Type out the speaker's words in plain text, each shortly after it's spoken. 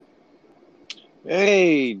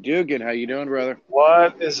Hey, Dugan, how you doing, brother?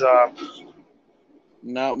 What is up?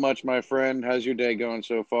 Not much, my friend. How's your day going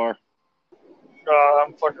so far?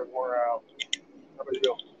 I'm fucking wore out. How about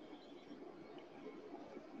you?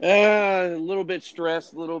 A little bit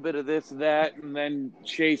stressed, a little bit of this, that, and then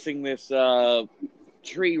chasing this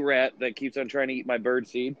tree rat that keeps on trying to eat my bird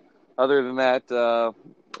seed. Other than that,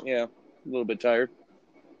 yeah, a little bit tired.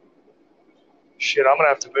 Shit, I'm gonna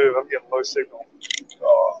have to move. I'm getting low signal.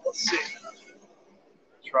 Oh, let's see.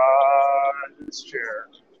 Try this chair.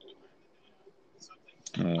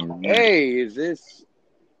 All right. Hey, is this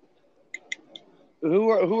who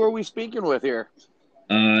are we speaking with here?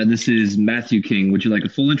 This is Matthew King. Would you like a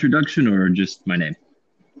full introduction or just my name?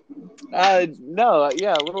 No,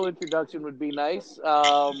 yeah, a little introduction would be nice.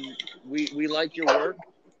 We like your work.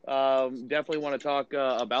 Definitely want to talk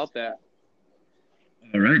about that.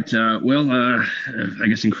 All right. I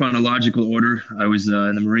guess in chronological order, I was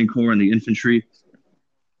in the Marine Corps in the infantry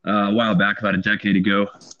a while back, about a decade ago.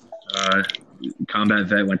 Uh, Combat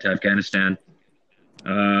vet, went to Afghanistan.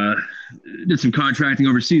 Uh, did some contracting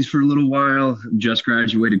overseas for a little while. Just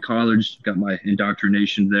graduated college, got my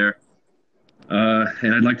indoctrination there.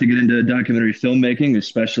 And I'd like to get into documentary filmmaking,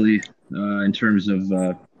 especially in terms of,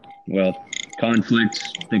 well,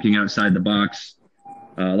 conflict, thinking outside the box.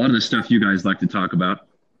 A lot of the stuff you guys like to talk about.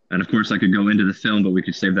 And of course, I could go into the film, but we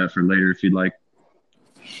could save that for later if you'd like.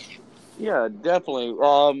 Yeah, definitely.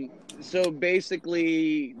 So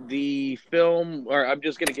basically, the film, or I'm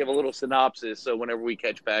just going to give a little synopsis. So whenever we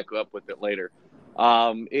catch back up with it later,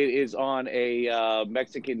 it is on a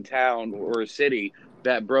Mexican town or a city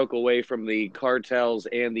that broke away from the cartels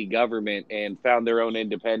and the government and found their own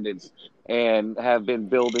independence and have been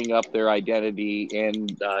building up their identity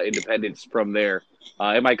and independence from there.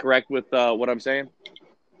 Am I correct with what I'm saying,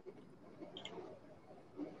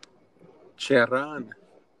 Cherran.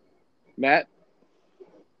 Matt?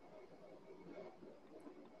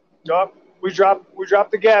 Yup. We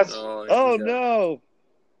dropped the gas. Oh, I Oh think no!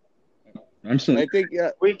 I'm still I think.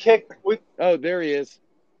 We kicked. We. Oh, there he is.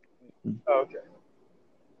 Oh,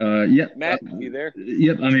 okay. Yep. Matt, you there?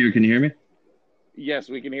 Yep, I'm here. Can you hear me? Yes,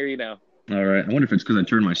 we can hear you now. All right. I wonder if it's because I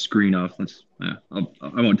turned my screen off. I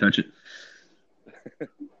won't touch it.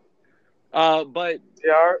 But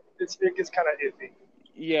Yeah, it gets kind of iffy.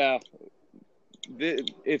 yeah,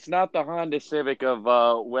 it's not the Honda Civic of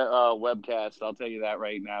webcast. I'll tell you that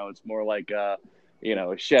right now. It's more like a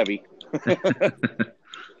Chevy. But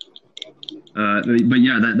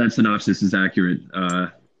yeah, that synopsis is accurate.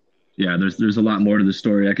 Yeah, there's a lot more to the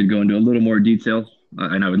story. I could go into a little more detail,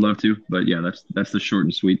 and I would love to, but yeah, that's the short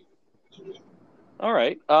and sweet. All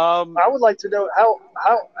right. I would like to know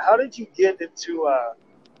how did you get into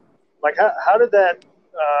like how did that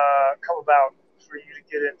come about for you to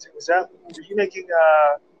get into? Were you making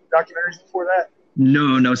documentaries before that?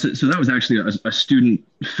 No. So that was actually a student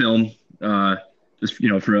film, just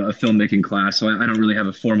for a filmmaking class. So I don't really have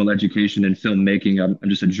a formal education in filmmaking. I'm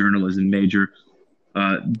just a journalism major.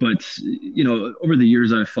 But over the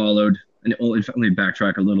years I've followed, and let me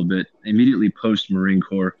backtrack a little bit. Immediately post Marine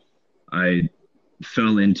Corps, I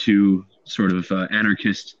fell into sort of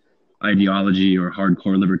anarchist ideology or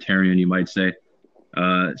hardcore libertarian, you might say.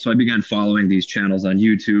 So I began following these channels on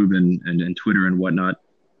YouTube and Twitter and whatnot.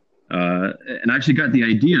 And I actually got the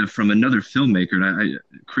idea from another filmmaker, and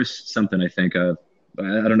Chris something, I think. I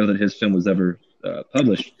don't know that his film was ever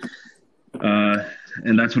published. Uh,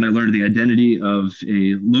 and that's when I learned the identity of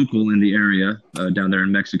a local in the area down there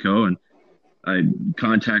in Mexico. And I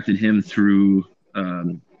contacted him through,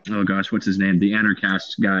 oh gosh, what's his name? The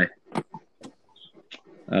Anarchast guy,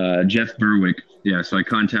 Jeff Berwick. Yeah, so I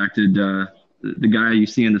contacted the guy you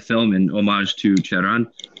see in the film in homage to Cheran.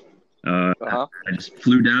 Uh-huh. I just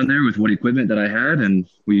flew down there with what equipment that I had, and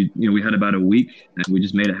we had about a week, and we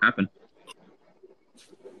just made it happen.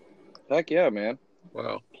 Heck yeah, man.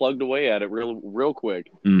 wow, Plugged away at it real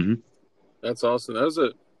quick. Hmm. that's awesome.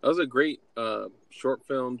 That was a great short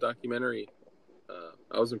film documentary.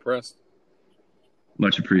 I was impressed.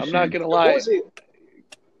 Much I'm not appreciated. gonna What lie. was the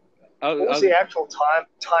what was the actual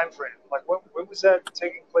time frame? Like when was that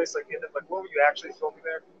taking place? Like what were you actually filming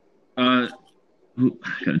there? Uh,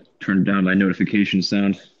 I gotta turn down my notification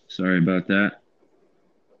sound. Sorry about that.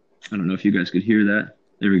 I don't know if you guys could hear that.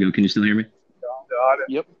 There we go. Can you still hear me? No,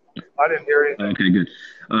 Yep. I didn't hear anything. Okay, good.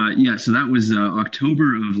 Yeah, so that was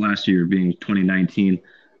October of last year, being 2019.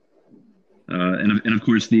 And of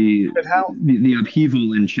course And how the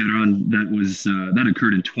upheaval in Cheran that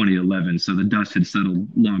occurred in 2011. So the dust had settled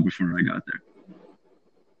long before I got there.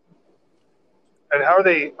 and how are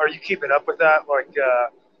they? Are you keeping up with that? Like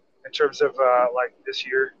in terms of like this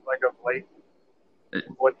year, like of late?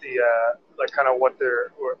 what the like kind of what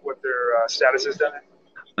their status is down there?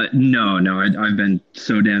 No, I've been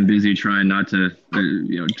so damn busy trying not to,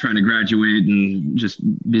 trying to graduate and just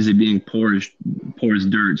busy being poor as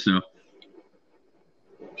dirt. So,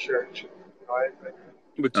 Sure. No, I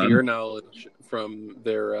But to your knowledge, from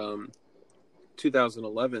their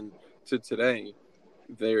 2011 to today,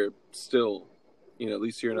 they're still, at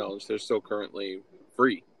least to your knowledge, they're still currently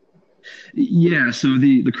free. yeah. So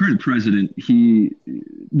the current president,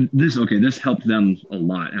 this helped them a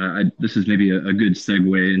lot. And this is maybe a good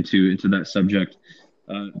segue into that subject.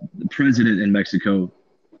 The president in Mexico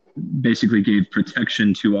basically gave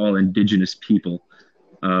protection to all indigenous people.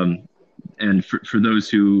 And for those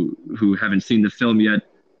who haven't seen the film yet,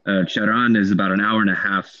 Cherán is about an hour and a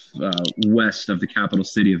half west of the capital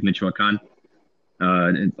city of Michoacan,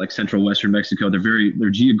 like central western Mexico. They're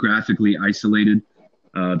geographically isolated.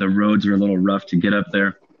 The roads are a little rough to get up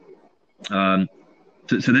there. So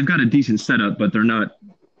they've got a decent setup, but they're not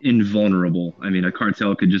invulnerable. I mean, a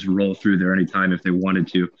cartel could just roll through there anytime if they wanted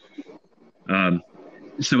to.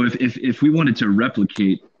 So if we wanted to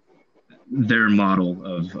replicate their model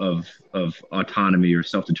of autonomy or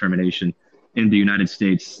self-determination in the United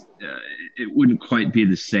States, it wouldn't quite be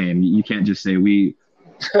the same. You can't just say we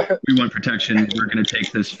want protection. We're going to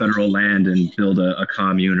take this federal land and build a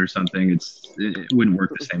commune or something. It wouldn't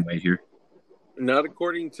work the same way here. Not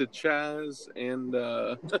according to Chaz and.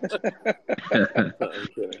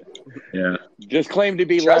 Yeah. Just claim to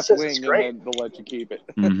be left wing, and then they'll let you keep it.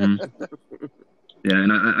 Mm-hmm. Yeah,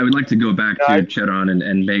 and I would like to go back to Cherán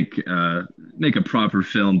and make a proper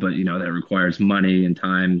film, but that requires money and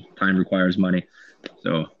time. Time requires money,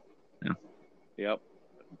 so yeah. Yep.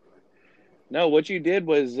 No, what you did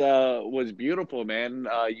was beautiful, man.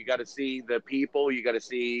 You got to see the people, you got to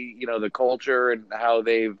see the culture and how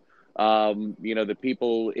they've the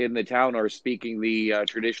people in the town are speaking the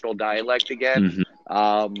traditional dialect again.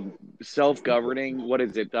 Mm-hmm. Self-governing. What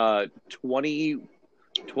is it?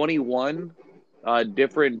 21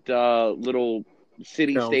 different little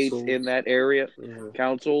city-states in that area,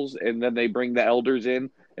 councils, and then they bring the elders in,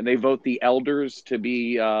 and they vote the elders to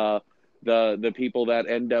be the people that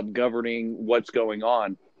end up governing what's going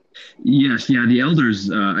on. Yes, yeah, the elders,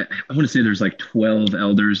 I want to say there's like 12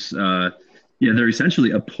 elders. They're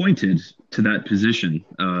essentially appointed to that position.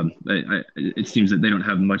 It seems that they don't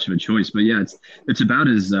have much of a choice, but yeah, it's about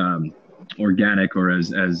as organic or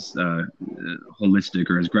as holistic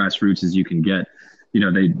or as grassroots as you can get.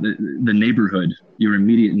 The neighborhood, your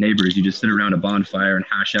immediate neighbors, you just sit around a bonfire and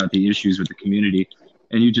hash out the issues with the community,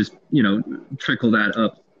 and you just trickle that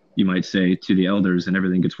up, you might say, to the elders, and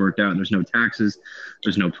everything gets worked out. And there's no taxes,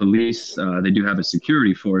 there's no police. They do have a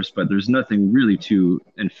security force, but there's nothing really to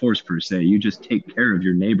enforce per se. You just take care of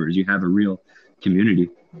your neighbors. You have a real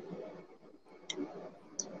community.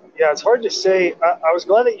 Yeah, it's hard to say. I was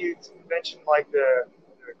glad that you mentioned like the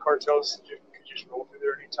cartels could just roll through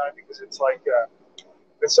there anytime, because it's like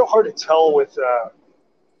it's so hard to tell with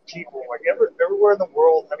people like everywhere in the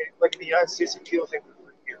world. I mean, like in the United States, people think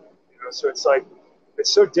we're here, so it's like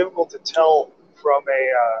it's so difficult to tell from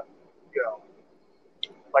a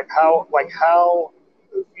how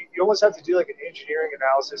you almost have to do like an engineering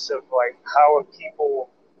analysis of like how people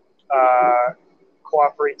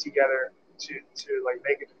cooperate together to like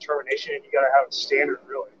make a determination, and you got to have a standard,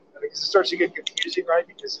 really. I mean, because it starts to get confusing, right?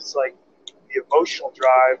 Because it's like the emotional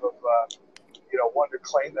drive of wanting to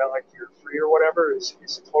claim that like you're free or whatever is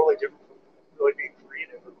totally different from really being free,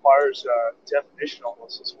 and it requires definition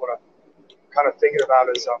almost. Is what I'm kind of thinking about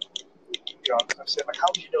as I'm saying, like, how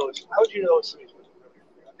would you know if somebody's really free?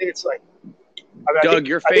 I think it's like, Doug,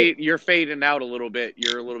 you're fading out a little bit.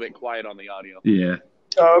 You're a little bit quiet on the audio. Yeah.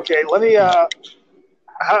 Okay, let me.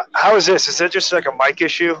 How is this? Is it just like a mic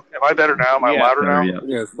issue? Am I better now? Am I louder now?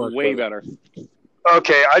 Yeah, it's way better.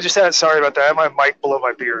 Okay, sorry about that. I have my mic below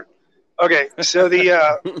my beard. Okay, so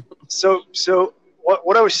so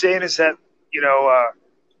what I was saying is that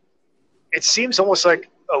it seems almost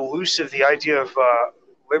like elusive, the idea of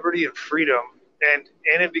liberty and freedom, and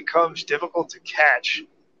it becomes difficult to catch,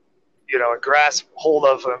 and grasp hold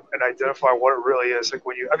of them and identify what it really is. Like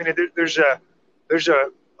there's a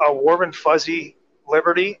warm and fuzzy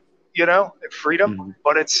liberty, and freedom, Mm-hmm.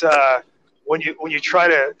 but it's when you try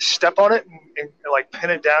to step on it and like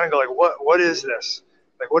pin it down and go like, what is this?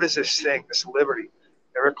 Like, what is this thing? This liberty?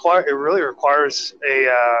 It really requires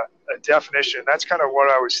a definition. That's kind of what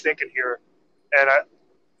I was thinking here, and I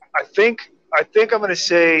think I'm going to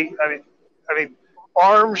say, I mean,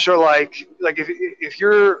 arms are like if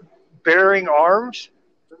you're bearing arms,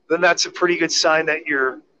 then that's a pretty good sign that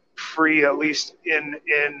you're free, at least in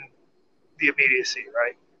the immediacy,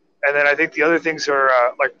 right? And then I think the other things are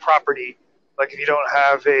like property. Like if you don't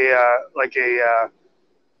have a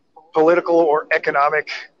political or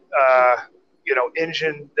economic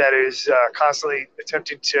engine that is constantly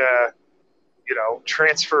attempting to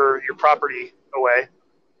transfer your property away,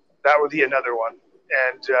 that would be another one.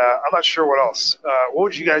 And I'm not sure what else. How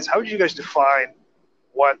would you guys define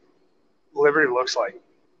what liberty looks like?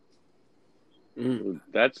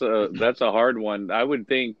 That's a hard one. I would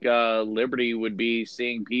think liberty would be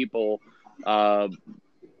seeing people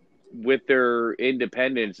with their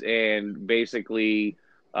independence and basically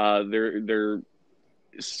their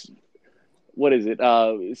what is it?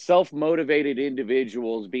 Self-motivated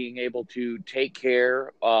individuals being able to take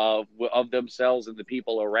care of themselves and the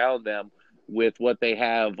people around them with what they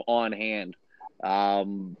have on hand.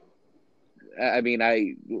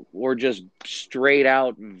 Or just straight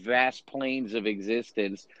out vast planes of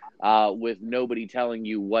existence with nobody telling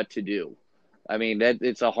you what to do. I mean,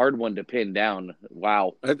 it's a hard one to pin down.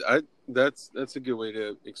 Wow. That's a good way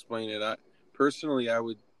to explain it.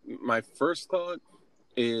 My first thought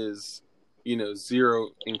is, zero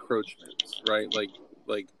encroachments, right? Like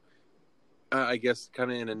I guess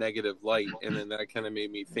kind of in a negative light. And then that kind of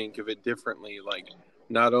made me think of it differently. Like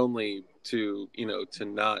not only to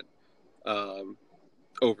not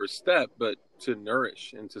overstep, but to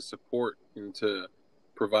nourish and to support and to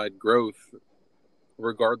provide growth,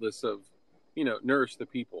 regardless of, nourish the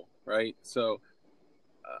people, right? So,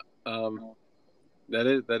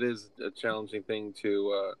 that is a challenging thing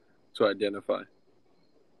to identify.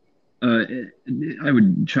 I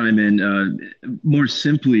would chime in. More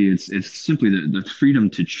simply, it's simply the freedom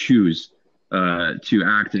to choose, to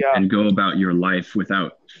act and go about your life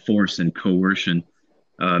without force and coercion.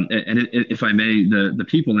 If I may, the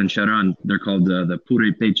people in Charan, they're called the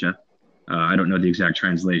Purepecha. I don't know the exact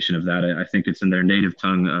translation of that. I think it's in their native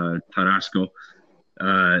tongue, Tarasco.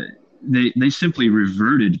 They simply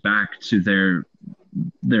reverted back to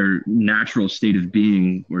their natural state of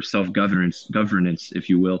being, or self-governance, if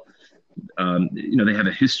you will. They have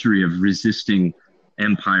a history of resisting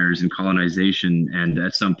empires and colonization, and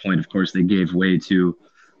at some point, of course, they gave way to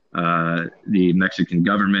the Mexican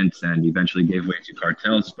government and eventually gave way to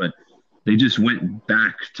cartels, but they just went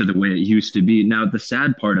back to the way it used to be. Now, the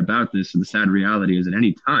sad part about this, and the sad reality, is at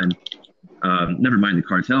any time, never mind the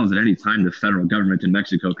cartels, at any time the federal government in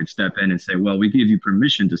Mexico could step in and say, well, we give you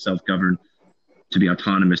permission to self-govern, to be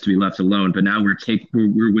autonomous, to be left alone, but now we're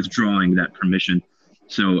withdrawing that permission.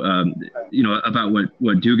 So, about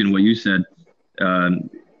what Dugan, what you said,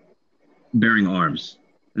 bearing arms.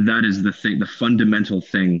 That is the fundamental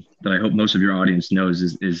thing that I hope most of your audience knows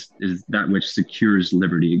is that which secures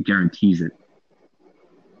liberty. It guarantees it.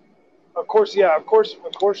 Of course,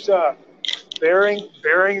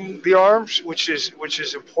 bearing the arms, which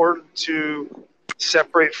is important to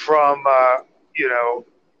separate from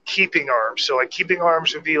keeping arms. So like keeping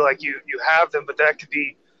arms would be like you have them, but that could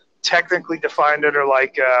be technically defined under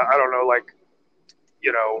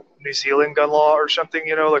New Zealand gun law or something,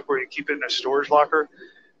 like where you keep it in a storage locker.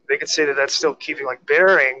 They could say that that's still keeping. Like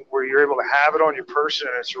bearing, where you're able to have it on your person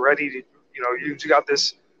and it's ready to, you've got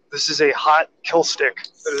this is a hot kill stick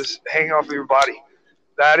that is hanging off of your body.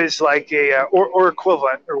 That is like or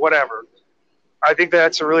equivalent or whatever. I think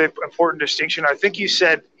that's a really important distinction. I think you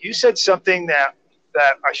said something that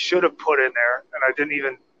I should have put in there and I didn't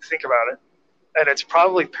even think about it. And it's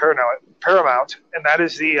probably paramount. And that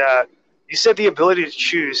is you said the ability to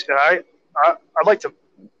choose. And I'd like to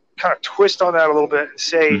kind of twist on that a little bit and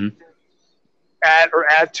say, add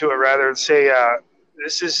to it rather, and say,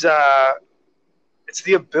 this is, it's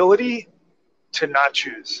the ability to not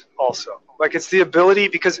choose also. Like it's the ability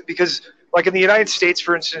because like in the United States,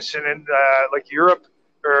 for instance, and in like Europe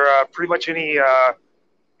or pretty much any,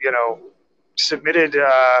 submitted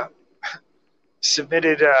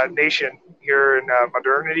nation here in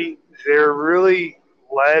modernity, they're really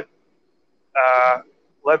led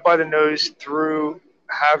by the nose through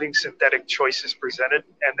having synthetic choices presented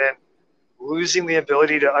and then losing the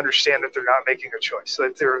ability to understand that they're not making a choice. So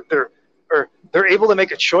that they're able to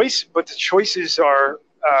make a choice, but the choices are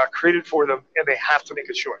created for them and they have to make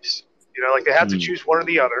a choice. Like they have to choose one or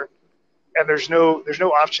the other, and there's no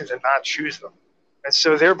option to not choose them. And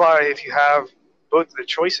so thereby, if you have both of the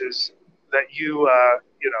choices that you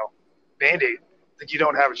mandate, that you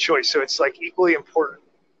don't have a choice. So it's like equally important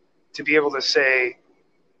to be able to say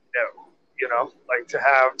no, like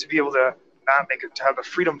to be able to not make it, to have the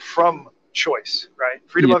freedom from choice, right?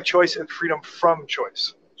 Freedom of choice and freedom from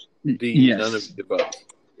choice. None of the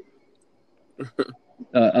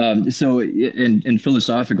above. So in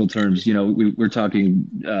philosophical terms, we're talking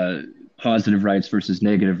positive rights versus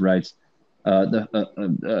negative rights.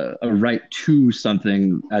 a right to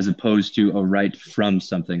something as opposed to a right from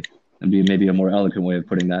something. And be maybe a more eloquent way of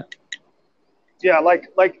putting that. Yeah, like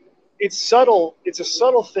it's subtle. It's a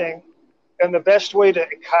subtle thing, and the best way to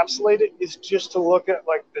encapsulate it is just to look at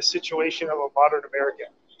like the situation of a modern American.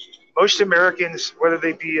 Most Americans, whether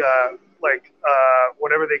they be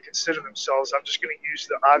whatever they consider themselves, I'm just going to use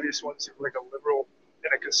the obvious ones, like a liberal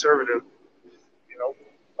and a conservative. You know,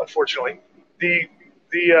 unfortunately, the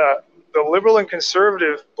the liberal and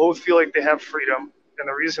conservative both feel like they have freedom, and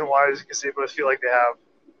the reason why is because they both feel like they have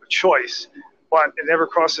a choice, but it never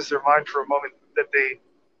crosses their mind for a moment that they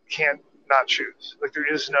can't not choose. Like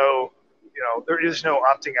there is no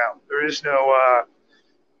opting out. There is no,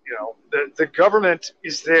 the government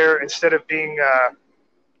is there instead of being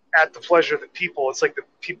at the pleasure of the people. It's like the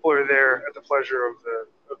people are there at the pleasure of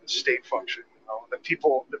the state function. You know, the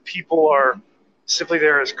people are simply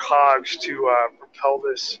there as cogs to propel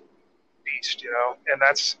this beast. You know, and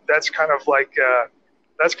that's kind of like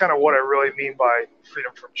that's kind of what I really mean by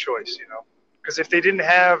freedom from choice. You know, because if they didn't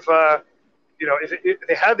have if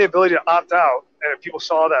they had the ability to opt out, and if people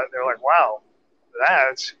saw that, they're like, "Wow,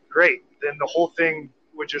 that's great," then the whole thing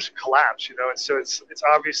would just collapse, you know. And so it's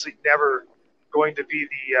obviously never going to be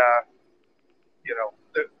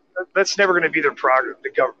that's never going to be their prerogative.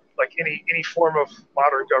 The government, like any form of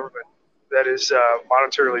modern government that is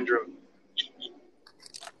monetarily driven.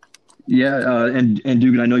 Yeah, and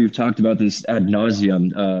Dugan, I know you've talked about this ad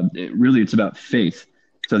nauseum. It's about faith.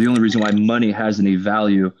 So the only reason why money has any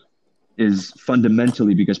value is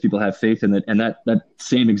fundamentally because people have faith in it, and that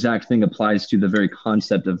same exact thing applies to the very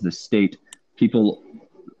concept of the state. People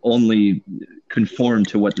only conform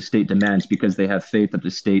to what the state demands because they have faith that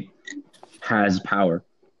the state has power.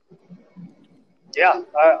 Yeah,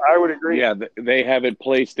 I would agree. Yeah, they have it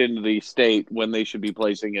placed into the state when they should be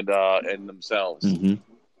placing it in themselves. Mm-hmm.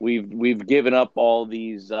 We've given up all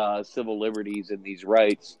these civil liberties and these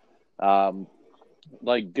rights,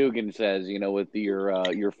 like Dugan says, you know, with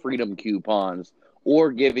your freedom coupons,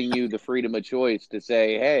 or giving you the freedom of choice to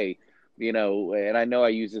say, hey, you know, and I know I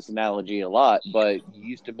use this analogy a lot, but you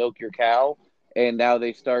used to milk your cow, and now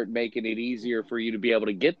they start making it easier for you to be able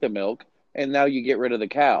to get the milk, and now you get rid of the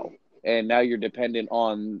cow, and now you're dependent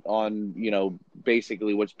on you know,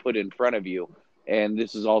 basically what's put in front of you. And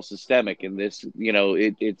this is all systemic, and this, you know,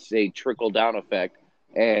 it's a trickle down effect,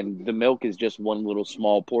 and the milk is just one little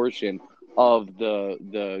small portion of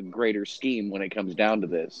the greater scheme when it comes down to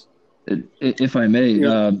this. If I may,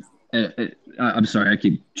 Yeah. I'm sorry, I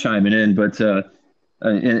keep chiming in, but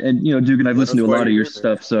and you know, Dugan, I've listened to a lot of your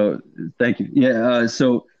stuff, so thank you. Yeah,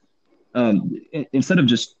 instead of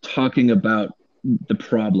just talking about the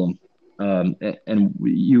problem, and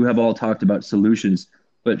you have all talked about solutions,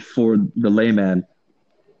 but for the layman,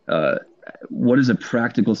 what is a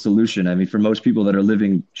practical solution? I mean, for most people that are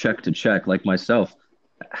living check to check, like myself,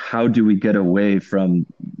 how do we get away from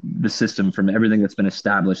the system, from everything that's been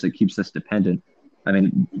established that keeps us dependent? I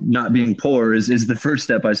mean, not being poor is the first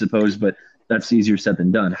step, I suppose, but that's easier said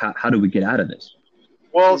than done. How do we get out of this?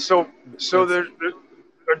 Well, so there,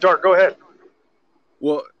 Dark, go ahead.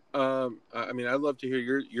 Well, I mean, I'd love to hear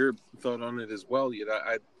your thought on it as well. Yet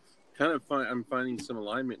I kind of I'm finding some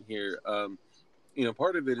alignment here. You know,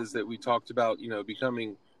 part of it is that we talked about, you know,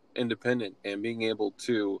 becoming independent and being able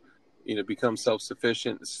to, you know, become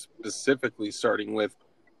self-sufficient, specifically starting with,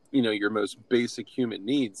 you know, your most basic human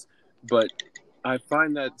needs. But I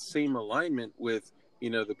find that same alignment with, you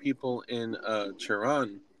know, the people in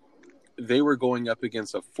Tehran. They were going up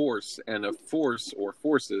against a force, and a force or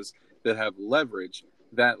forces that have leverage.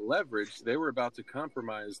 That leverage, they were about to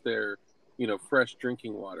compromise their, you know, fresh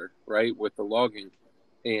drinking water, right, with the logging.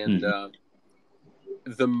 And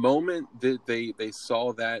the moment that they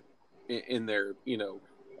saw that in their, you know,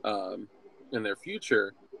 in their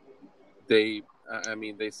future, they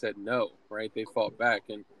said no, right? They fought back.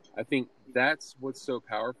 And I think that's what's so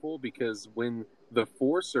powerful, because when the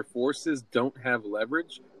force or forces don't have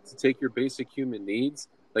leverage to take your basic human needs,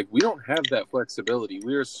 like, we don't have that flexibility.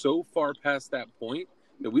 We are so far past that point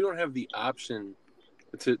that we don't have the option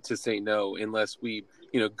to say no unless we,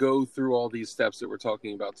 you know, go through all these steps that we're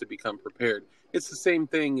talking about to become prepared. It's the same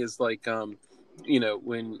thing as, like, you know,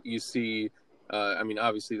 when you see, I mean,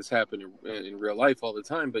 obviously this happened in real life all the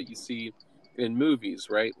time, but you see in movies,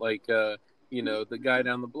 right? Like, you know, the guy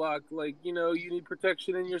down the block, like, you know, you need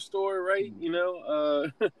protection in your store, right? You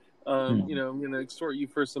know, you know, I'm going to extort you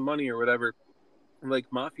for some money or whatever. Like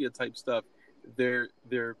mafia type stuff, they're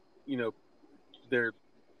you know, they're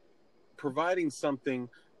providing something,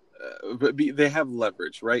 but they have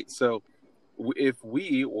leverage, right? So if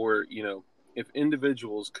we, or, you know, if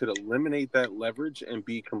individuals could eliminate that leverage and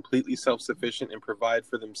be completely self-sufficient and provide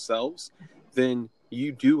for themselves, then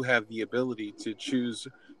you do have the ability to choose,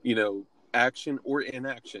 action or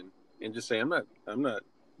inaction, and just say, I'm not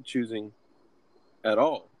choosing at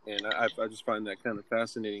all. And I just find that kind of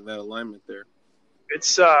fascinating, that alignment there.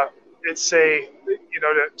 It's to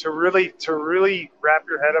really wrap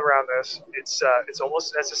your head around this, it's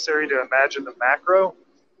almost necessary to imagine the macro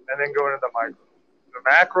and then go into the micro. The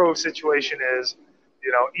macro situation is,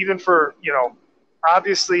 even for,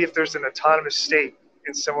 obviously if there's an autonomous state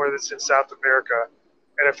in somewhere that's in South America,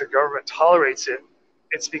 and if the government tolerates it,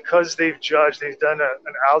 it's because they've done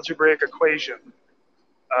an algebraic equation,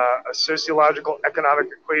 a sociological economic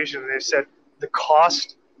equation, and they've said the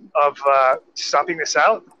cost of stopping this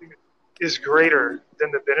out is greater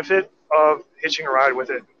than the benefit of hitching a ride with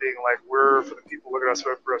it and being like, we're for the people, look at us,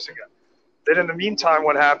 vote for us again. Then in the meantime,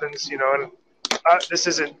 what happens, and this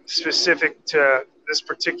isn't specific to this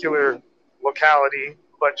particular locality,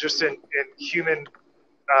 but just in human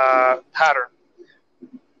pattern.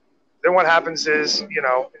 Then what happens is,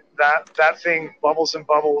 that thing bubbles and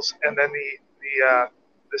bubbles, and then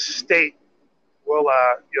the state will,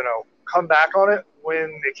 come back on it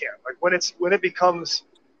when they can. Like when it becomes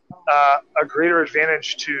a greater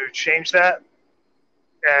advantage to change that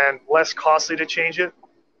and less costly to change it,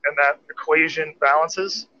 and that equation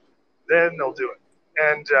balances, then they'll do it.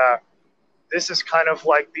 And this is kind of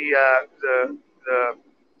like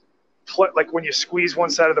like when you squeeze one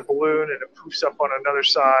side of the balloon and it poofs up on another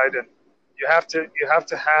side, and you have to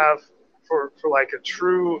have for like a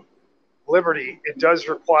true liberty, it does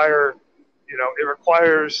require, it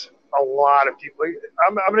requires a lot of people.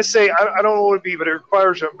 I'm going to say, I don't know what it would be, but it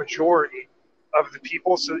requires a majority of the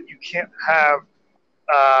people, so that you can't have,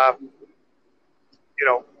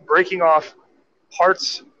 breaking off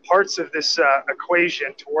parts of this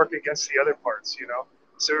equation to work against the other parts,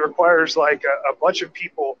 So it requires like a bunch of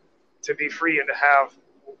people to be free and to have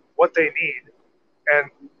what they need, and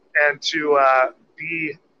to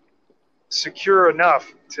be secure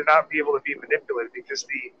enough to not be able to be manipulated, because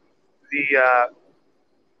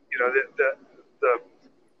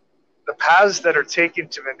the paths that are taken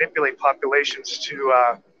to manipulate populations to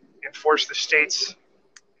enforce the state's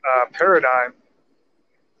paradigm,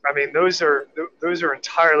 I mean, those are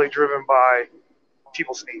entirely driven by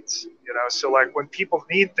people's needs. So like when people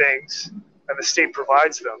need things and the state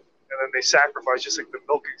provides them, and then they sacrifice, just like the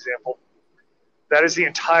milk example. That is the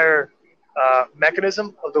entire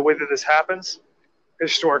mechanism of the way that this happens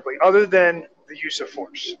historically, other than the use of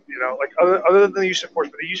force. Other than the use of force,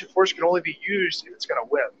 but the use of force can only be used if it's going to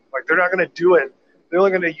win. Like they're not going to do it. They're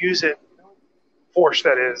only going to use it, force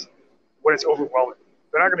that is, when it's overwhelming.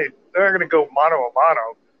 They're not going to go mano a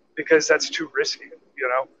mano, because that's too risky.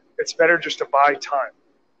 It's better just to buy time.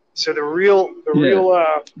 So the real, if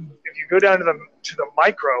you go down to the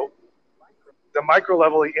micro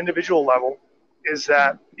level, the individual level, is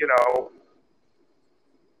that,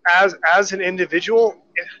 as an individual,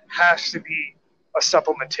 it has to be a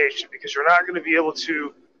supplementation, because you're not going to be able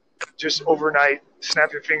to just overnight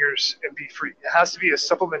snap your fingers and be free. It has to be a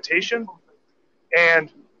supplementation,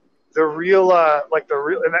 and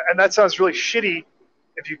and that sounds really shitty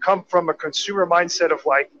if you come from a consumer mindset of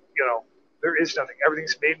like, there is nothing.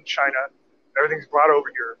 Everything's made in China. Everything's brought over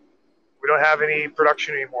here. We don't have any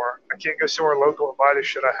production anymore. I can't go somewhere local and buy this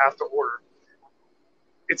shit. I have to order.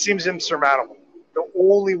 It seems insurmountable. The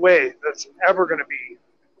only way that's ever going to be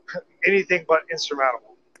anything but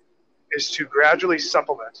insurmountable is to gradually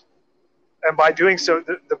supplement. And by doing so,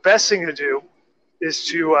 the best thing to do is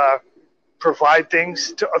to provide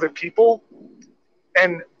things to other people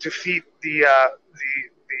and defeat the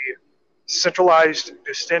centralized,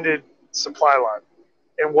 distended supply line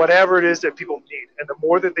and whatever it is that people need. And the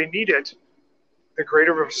more that they need it, the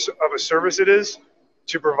greater of a service it is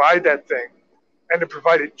to provide that thing and to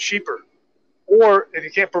provide it cheaper. Or if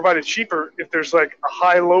you can't provide it cheaper, if there's like a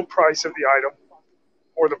high-low price of the item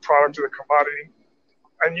or the product or the commodity,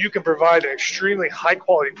 and you can provide an extremely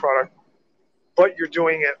high-quality product, but you're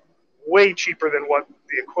doing it way cheaper than what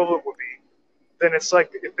the equivalent would be, then it's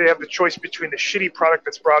like if they have the choice between the shitty product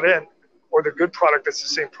that's brought in or the good product that's the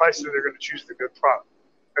same price, then they're going to choose the good product.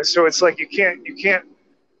 And so it's like you can't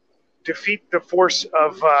defeat the force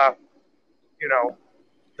of the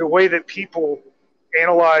way that people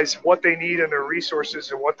analyze what they need and their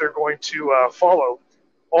resources and what they're going to follow.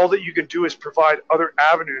 All that you can do is provide other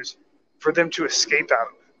avenues for them to escape out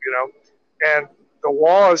of, and the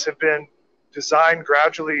laws have been designed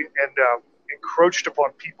gradually and encroached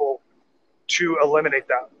upon people to eliminate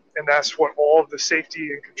that. And that's what all of the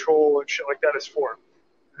safety and control and shit like that is for.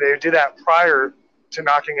 They did that prior to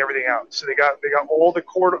knocking everything out. So they got all the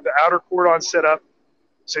outer cordon set up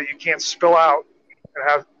so you can't spill out and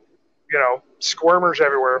have, squirmers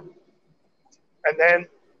everywhere. And then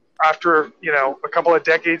after, a couple of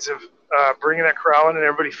decades of bringing that corral in and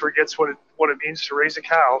everybody forgets what it means to raise a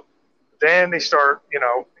cow, then they start,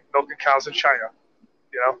 milking cows in China,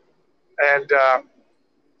 and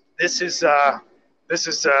this is how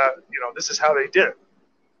they did it.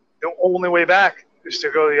 The only way back is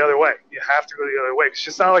to go the other way. You have to go the other way. It's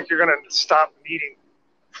just not like you're going to stop needing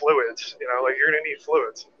fluids. Like you're going to need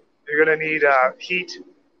fluids. You're going to need heat.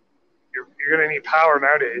 You're going to need power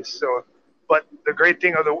nowadays. So, but the great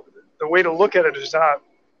thing of the way to look at it is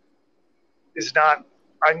not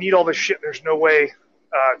I need all this shit. There's no way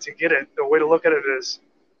to get it. The way to look at it is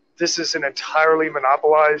this is an entirely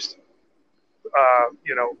monopolized,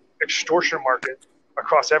 extortion market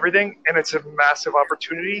across everything, and it's a massive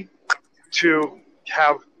opportunity to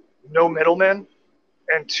have no middlemen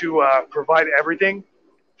and to provide everything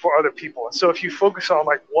for other people. And so if you focus on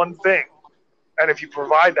like one thing, and if you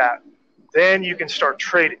provide that, then you can start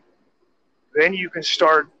trading. Then you can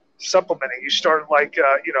start supplementing. You start like,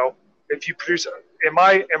 if you produce, in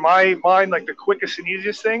my mind, like the quickest and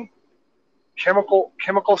easiest thing, chemical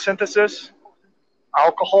synthesis,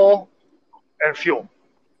 alcohol, and fuel,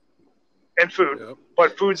 and food. Yep.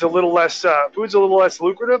 But food's a little less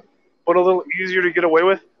lucrative, but a little easier to get away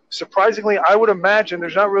with. Surprisingly, I would imagine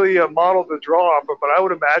there's not really a model to draw off of, but I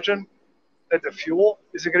would imagine that the fuel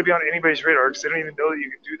isn't going to be on anybody's radar because they don't even know that you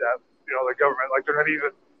can do that. The government, like they're not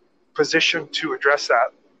even positioned to address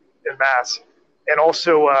that in mass. And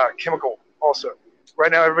also chemical. Also,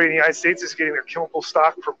 right now, everybody in the United States is getting their chemical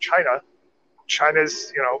stock from China.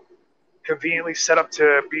 China's, conveniently set up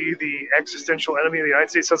to be the existential enemy of the United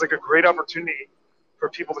States. Sounds like a great opportunity for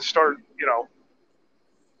people to start,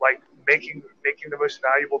 like making the most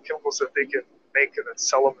valuable chemicals that they can make and then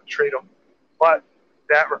sell them and trade them. But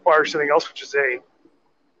that requires something else, which is a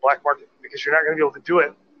black market, because you're not going to be able to do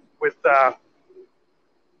it with,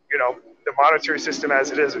 the monetary system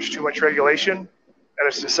as it is. There's too much regulation, and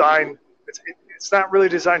it's designed. It's not really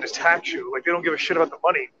designed to tax you. Like they don't give a shit about the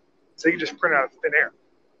money, so you can just print it out of thin air.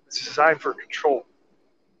 It's designed for control.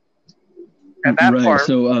 And that right. part.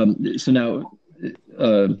 So now,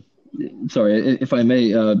 sorry, if I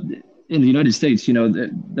may, in the United States,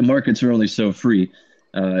 the markets are only so free.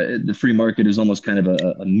 The free market is almost kind of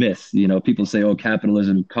a myth. People say, "Oh,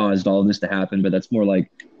 capitalism caused all this to happen," but that's more like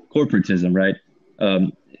corporatism, right?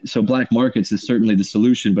 So black markets is certainly the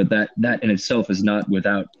solution, but that in itself is not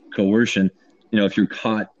without coercion. If you're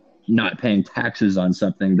caught not paying taxes on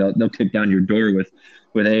something, they'll kick down your door with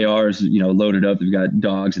ARs, loaded up. They've got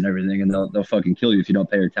dogs and everything, and they'll fucking kill you if you don't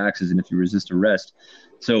pay your taxes and if you resist arrest.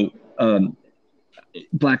 So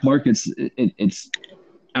black markets, it's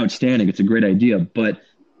outstanding. It's a great idea, but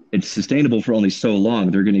it's sustainable for only so long.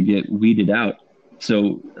 They're going to get weeded out.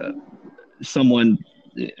 So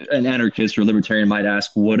an anarchist or libertarian might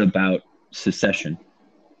ask, what about secession?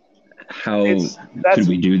 How could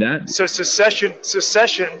we do that? So secession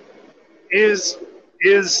is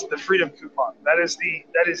the freedom coupon. That is the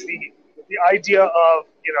idea of,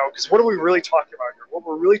 because what are we really talking about here? What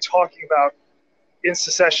we're really talking about in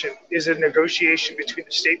secession is a negotiation between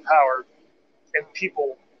the state power and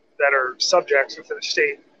people that are subjects within the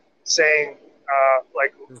state, saying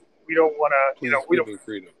we don't want to,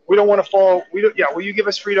 we don't want to follow. Will you give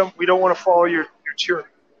us freedom? We don't want to follow your tyranny.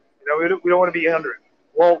 We don't want to be under it.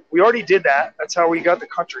 Well, we already did that. That's how we got the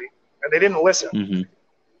country, and they didn't listen. Mm-hmm.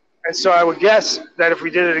 And so I would guess that if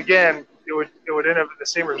we did it again, it would end up in the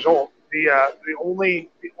same result. The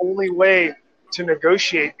only way to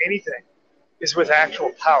negotiate anything is with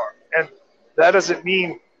actual power, and that doesn't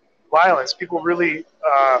mean violence. People really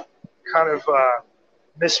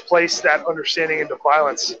misplace that understanding into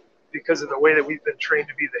violence because of the way that we've been trained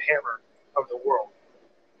to be the hammer of the world.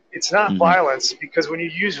 It's not violence, because when you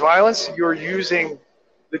use violence, you're using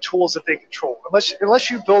the tools that they control. Unless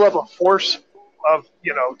you build up a force of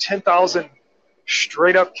 10,000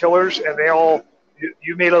 straight up killers, and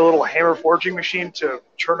you made a little hammer forging machine to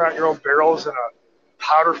turn out your own barrels in a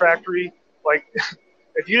powder factory. Like,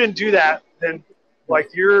 if you didn't do that, then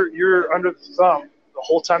you're under the thumb the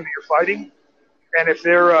whole time that you're fighting. And if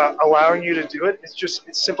they're allowing you to do it, it's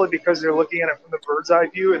simply because they're looking at it from the bird's eye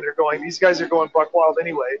view, and they're going, these guys are going buck wild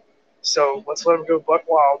anyway, so let's let them go buck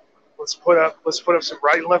wild. Let's put up some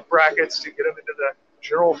right and left brackets to get them into the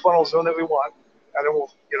general funnel zone that we want, and then we'll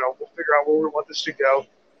figure out where we want this to go,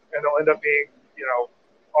 and they'll end up being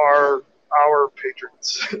our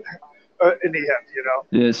patrons in the end.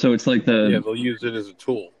 Yeah, so it's like they'll use it as a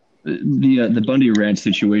tool. The Bundy Ranch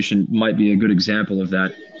situation might be a good example of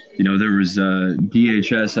that. There was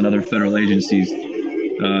DHS and other federal agencies,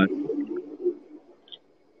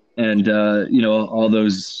 and all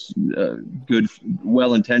those good,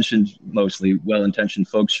 mostly well-intentioned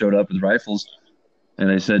folks showed up with rifles, and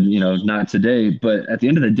they said, not today. But at the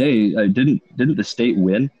end of the day, didn't the state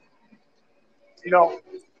win?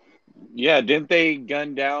 Yeah, didn't they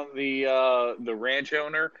gun down the ranch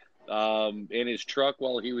owner in his truck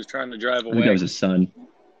while he was trying to drive away? I think that was his son.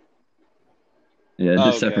 Yeah,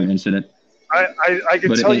 it's a separate incident. I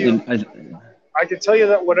can tell you. I can tell you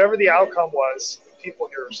that whatever the outcome was, people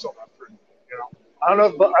here are still not free. I don't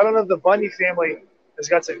know if the Bundy family has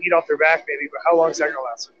got some heat off their back, maybe, but how long is that going to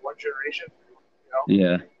last? Like one generation?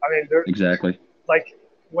 Yeah. I mean, exactly. Like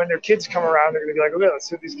when their kids come around, they're going to be like, okay, let's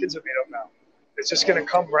see what these kids are made of now. It's just going to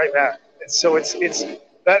come right back. And so it's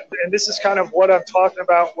that, and this is kind of what I'm talking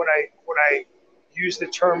about when I use the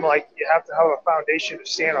term, like, you have to have a foundation to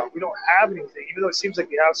stand on. We don't have anything, even though it seems like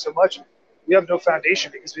we have so much. We have no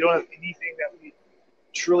foundation because we don't have anything that we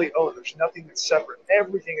truly own. There's nothing that's separate.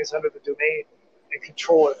 Everything is under the domain and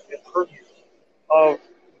control and purview of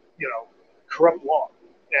corrupt law,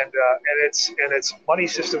 and its money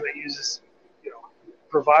system that uses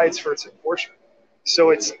provides for its enforcement. So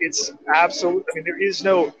it's absolute. I mean, there is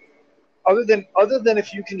no other than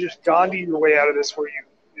if you can just Gandhi your way out of this, where you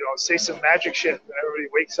say some magic shit and everybody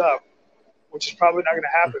wakes up, which is probably not going to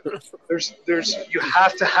happen. You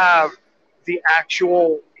have to have the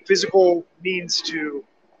actual physical means to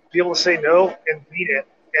be able to say no and mean it,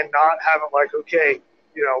 and not have it like, okay,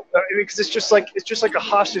 because it's just like a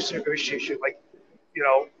hostage negotiation. Like,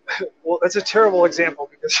 well, that's a terrible example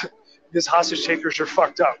because hostage takers are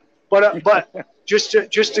fucked up. But just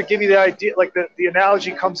to give you the idea, like the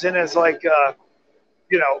analogy comes in as like,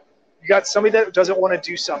 you got somebody that doesn't want to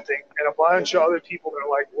do something, and a bunch of other people that are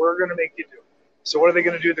like, we're going to make you do it. So what are they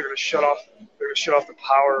going to do? They're going to shut off the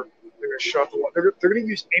power. They're going to shut off the water. They're going to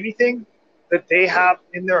use anything that they have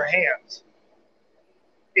in their hands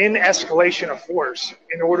in escalation of force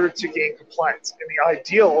in order to gain compliance. And the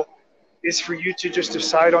ideal is for you to just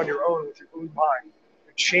decide on your own with your own mind,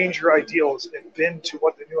 and change your ideals and bend to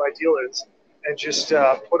what the new ideal is, and just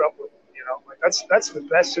put up with it. Like that's the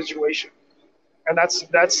best situation. And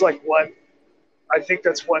that's like what I think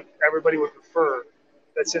that's what everybody would prefer.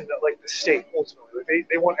 That's in the state ultimately.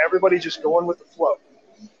 They want everybody just going with the flow.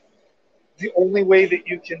 The only way that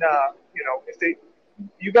you can,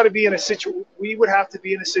 you got to be in a situation. We would have to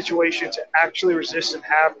be in a situation to actually resist and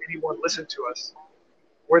have anyone listen to us,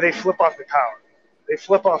 where they flip off the power, they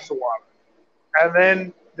flip off the water, and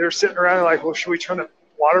then they're sitting around and like, well, should we turn the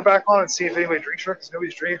water back on and see if anybody drinks from it? Because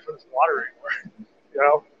nobody's drinking from this water anymore,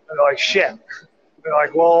 And they're like, shit. They're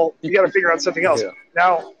like, well, you got to figure out something else. Yeah.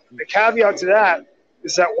 Now, the caveat to that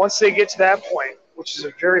is that once they get to that point, which is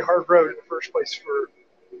a very hard road in the first place for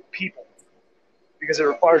people, because it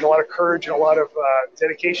requires a lot of courage and a lot of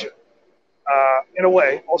dedication, in a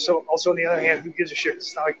way. Also, on the other hand, who gives a shit?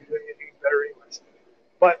 It's not like you're doing anything better anyways.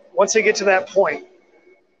 But once they get to that point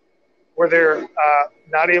where they're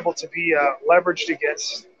not able to be leveraged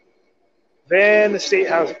against, then the state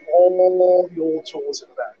has all the old tools in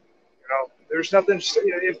the back. There's nothing.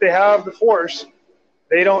 If they have the force,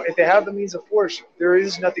 they don't. If they have the means of force, there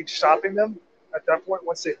is nothing stopping them at that point.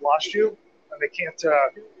 Once they've lost you and they can't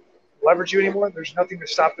leverage you anymore, there's nothing to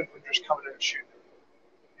stop them from just coming in and shooting.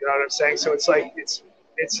 You know what I'm saying? So it's like it's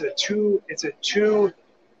a two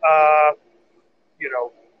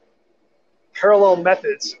parallel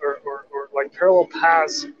methods or like parallel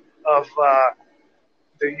paths of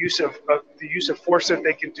the use of force that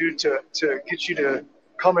they can do to get you to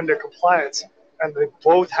come into compliance, and they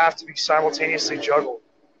both have to be simultaneously juggled.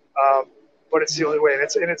 But it's the only way, and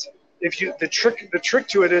it's if you the trick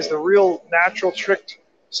to it is the real natural trick,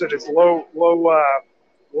 so that it's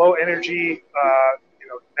low energy,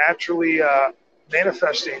 naturally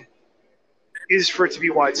manifesting, is for it to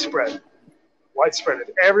be widespread.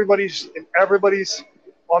 If everybody's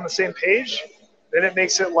on the same page, then it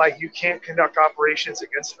makes it like you can't conduct operations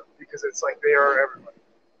against them, because it's like they are everybody,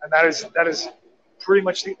 and that is pretty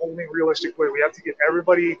much the only realistic way. We have to get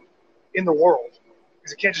everybody in the world,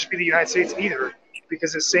 because it can't just be the United States either,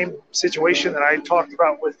 because the same situation that I talked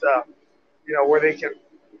about with, where they can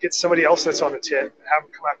get somebody else that's on the tit and have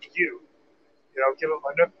them come after you, give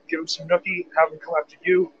them some nookie, have them come after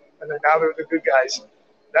you, and then now they're the good guys.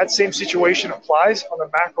 That same situation applies on the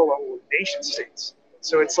macro level with nation states.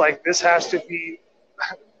 So it's like this has to be,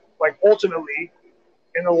 like ultimately,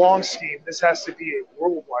 in the long scheme, this has to be a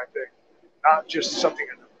worldwide thing, not just something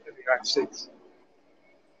in the United States.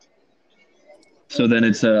 So then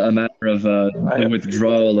it's a matter of the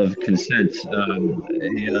withdrawal of consent, a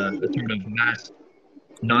sort of mass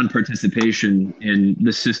non-participation in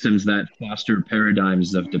the systems that foster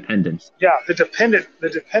paradigms of dependence. Yeah, the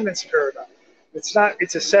dependence paradigm. It's not.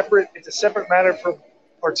 It's a separate matter from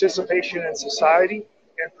participation in society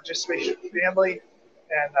and participation in family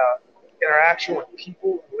and interaction with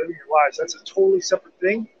people and living your lives. That's a totally separate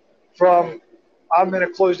thing from I'm going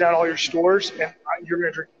to close down all your stores and you're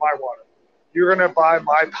going to drink my water. You're going to buy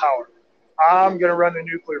my power. I'm going to run the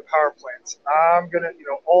nuclear power plants. I'm going to,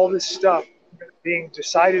 all this stuff being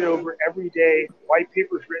decided over every day, white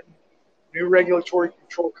papers written, new regulatory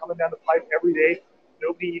control coming down the pipe every day.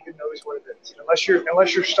 Nobody even knows what it is unless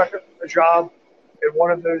you're stuck at a job in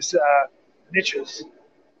one of those niches,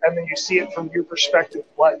 and then you see it from your perspective.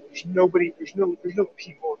 But there's no people in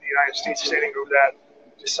the United States standing over that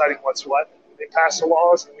deciding what's what. They pass the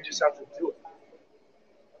laws, and we just have to do it.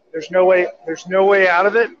 There's no way out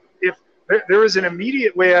of it. If there is an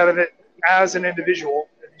immediate way out of it as an individual,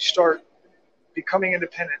 if you start becoming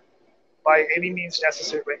independent by any means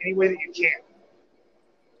necessary, by any way that you can,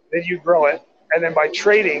 then you grow it. And then by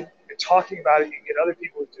trading and talking about it, you get other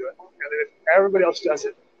people to do it. And then if everybody else does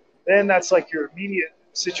it, then that's like your immediate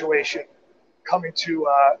situation coming to,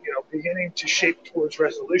 beginning to shape towards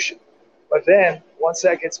resolution. But then once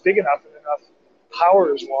that gets big enough and enough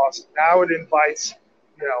power is lost, now it invites,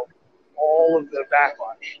 all of the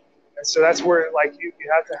backlash. And so that's where you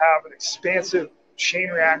have to have an expansive chain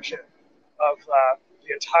reaction of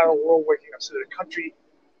the entire world waking up, so that a country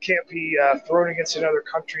can't be thrown against another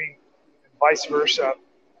country and vice versa.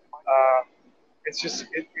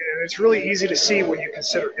 It's really easy to see when you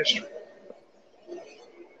consider history.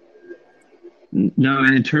 Now,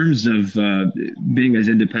 in terms of being as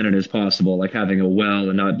independent as possible, like having a well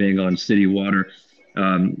and not being on city water,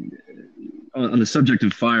 on the subject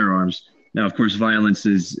of firearms, now, of course, violence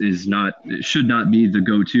should not be the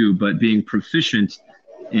go-to, but being proficient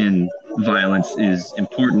in violence is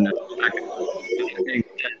important. In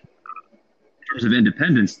terms of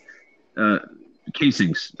independence,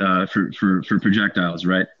 casings for projectiles,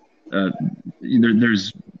 right?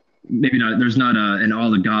 There's not an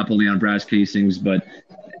oligopoly on brass casings, but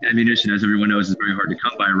ammunition, as everyone knows, is very hard to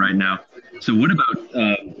come by right now. So what about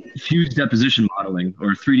fused deposition modeling or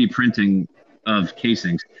 3D printing of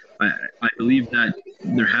casings? I believe that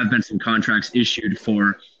there have been some contracts issued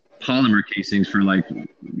for polymer casings for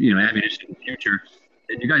ammunition in the future.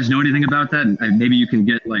 Do you guys know anything about that? And maybe you can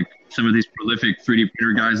get some of these prolific 3D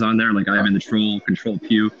printer guys on there, like Ivan the Troll, Control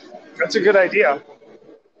Pew. That's a good idea.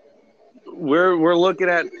 We're looking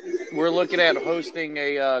at hosting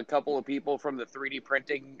a couple of people from the 3D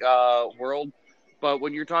printing world. But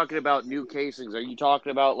when you're talking about new casings, are you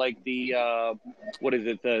talking about the what is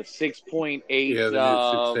it, the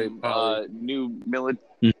 6.8 new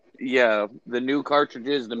military? Yeah, the new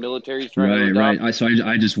cartridges the military's trying to adopt. Right. So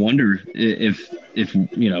I just wonder if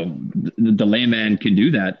the layman can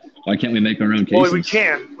do that. Why can't we make our own casings? Well, we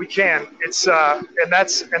can. It's and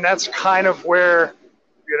that's kind of where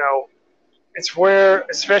it's where,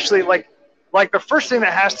 especially like the first thing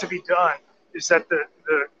that has to be done is that the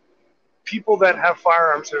people that have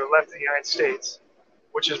firearms that are left in the United States,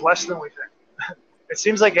 which is less than we think. It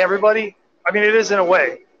seems like everybody, it is in a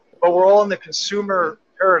way, but we're all in the consumer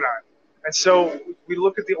paradigm. And so we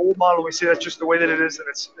look at the old model, we say that's just the way that it is, and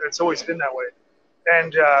it's always been that way.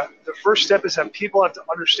 And the first step is that people have to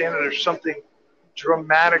understand that there's something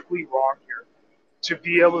dramatically wrong here to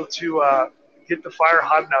be able to get the fire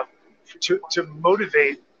hot enough to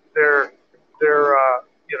motivate their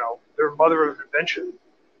mother of invention.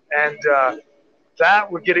 And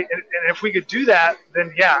that would get it. And if we could do that,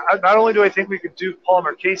 then not only do I think we could do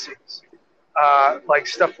polymer casings, like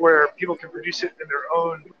stuff where people can produce it in their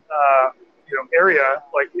own, area,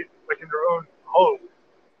 like in their own home.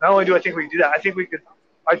 Not only do I think we could do that, I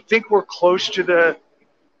think we're close to the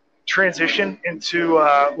transition into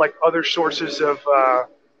other sources of,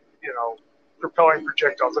 propelling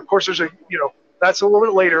projectiles. Of course, that's a little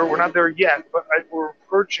bit later. We're not there yet, but we're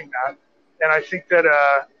approaching that. And I think that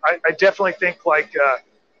I definitely think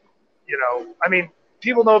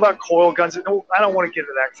people know about coil guns. I don't want to get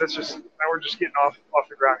into that because we're just getting off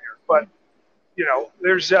the ground here. But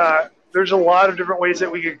there's a lot of different ways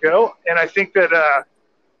that we could go, and I think that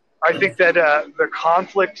the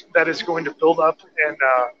conflict that is going to build up and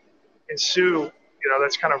ensue,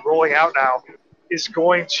 that's kind of rolling out now, is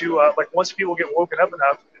going to once people get woken up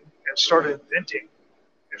enough and start inventing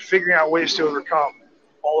and figuring out ways to overcome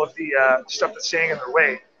all of the stuff that's standing in their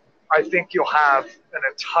way, I think you'll have an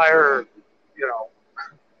entire,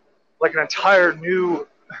 an entire new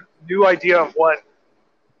idea of what,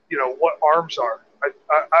 what arms are.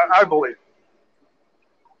 I believe.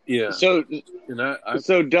 Yeah. So, And I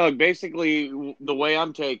so Doug, basically, the way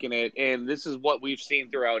I'm taking it, and this is what we've seen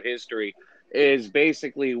throughout history, is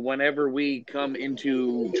basically whenever we come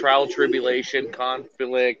into trial, tribulation,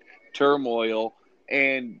 conflict, turmoil,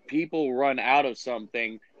 and people run out of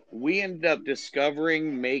something, we end up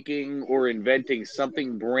discovering, making, or inventing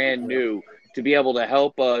something brand new to be able to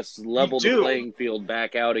help us We level the do. playing field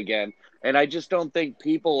back out again. And I just don't think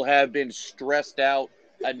people have been stressed out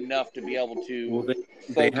enough to be able well, to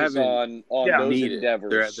they focus haven't on Yeah. those needed.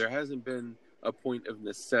 endeavors. There hasn't been a point of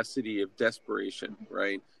necessity of desperation,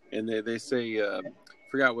 right? And they say,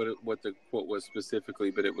 forgot what the quote was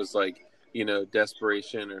specifically, but it was like,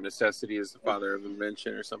 desperation or necessity is the father of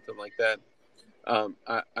invention or something like that.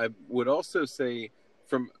 I would also say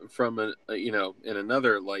from in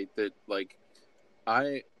another light that like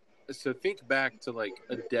so think back to like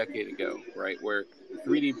a decade ago, right, where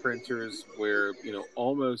 3D printers were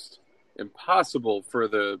almost impossible for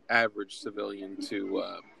the average civilian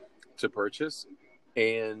to purchase,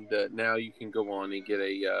 and now you can go on and get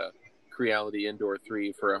a Creality Indoor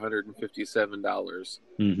 3 for $157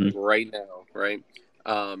 right now, right?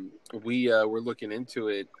 We're looking into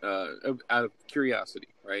it out of curiosity,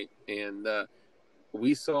 right? And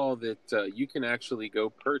we saw that you can actually go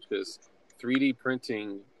purchase 3D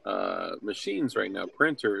printing machines right now,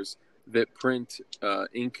 printers that print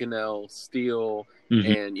Inconel steel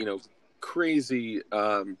and crazy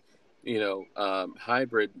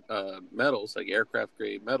hybrid metals like aircraft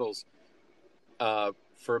grade metals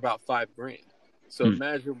for about $5,000. So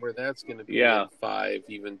imagine where that's going to be in 5,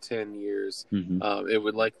 even 10 years. It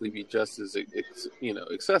would likely be just as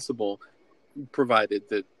accessible, provided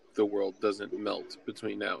that the world doesn't melt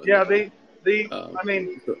between now and then. I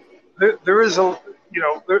mean, there is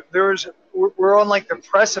we're on like the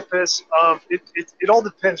precipice of it. It all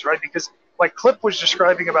depends, right? Because like Clip was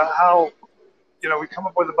describing about how we come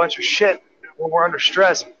up with a bunch of shit when we're under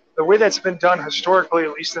stress. The way that's been done historically,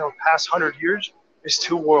 at least in the past 100 years, is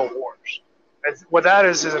 2 world wars. And what that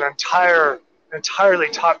is an entirely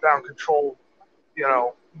top-down controlled,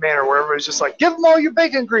 manner where everybody's just like, give them all your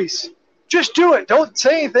bacon grease. Just do it. Don't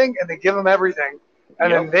say anything, and they give them everything,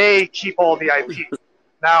 and then they keep all the IP.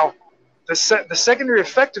 Now, the secondary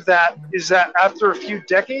effect of that is that after a few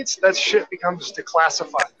decades, that shit becomes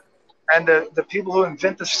declassified. And the people who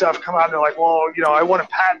invent this stuff come out and they're like, well, I want to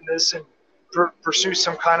patent this and pursue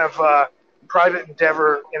some kind of private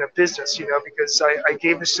endeavor in a business, because I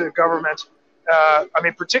gave this to the government.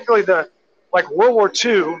 Particularly World War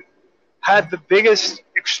II had the biggest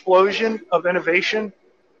explosion of innovation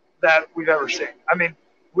that we've ever seen. I mean,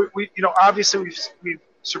 we obviously we've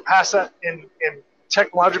surpassed that in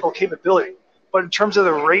technological capability, but in terms of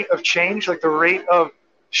the rate of change, like the rate of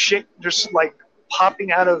shit just like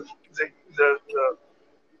popping out of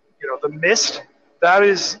the mist, that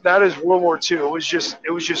is World War II. It was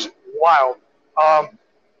just wild.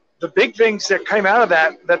 The big things that came out of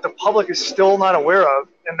that the public is still not aware of,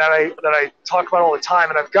 and that I talk about all the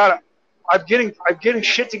time, and I'm getting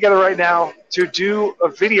shit together right now to do a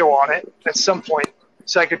video on it at some point,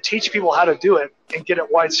 so I could teach people how to do it and get it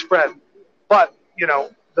widespread. But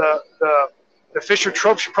the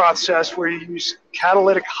Fischer-Tropsch process, where you use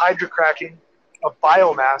catalytic hydrocracking of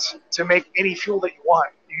biomass to make any fuel that you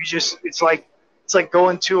want. It's like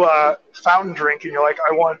going to a fountain drink and you're like,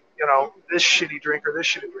 I want this shitty drink or this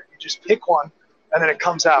shitty drink. You just pick one and then it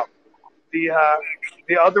comes out. The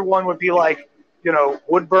other one would be like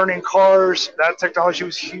wood burning cars. That technology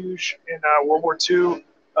was huge in World War II.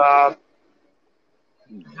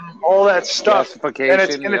 All that stuff, and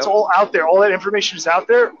it's all out there. All that information is out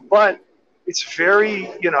there, but it's very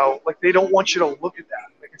they don't want you to look at that.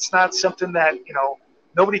 Like it's not something that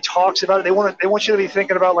nobody talks about it. They want you to be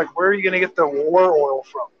thinking about like, where are you going to get the war oil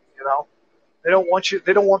from? They don't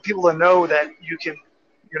want people to know that you can.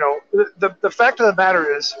 The fact of the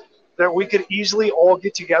matter is that we could easily all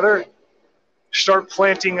get together, start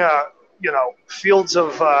planting fields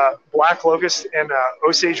of black locust and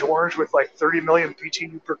Osage orange with like 30 million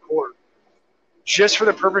BTU per core, just for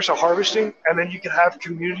the purpose of harvesting, and then you can have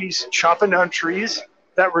communities chopping down trees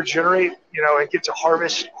that regenerate, and get to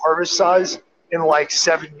harvest size in like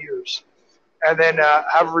 7 years, and then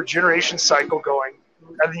have a regeneration cycle going,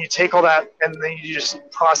 and then you take all that and then you just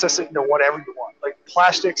process it into whatever you want, like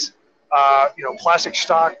plastics, plastic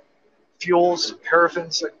stock, fuels,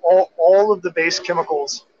 paraffins, like all of the base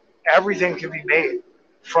chemicals. Everything can be made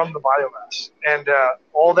from the biomass, and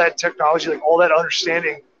all that technology, like all that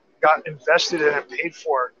understanding, got invested in and paid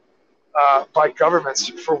for by governments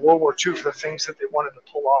for World War II for the things that they wanted to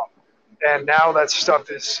pull off. And now that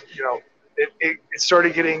stuff is, it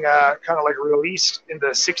started getting kind of like released in the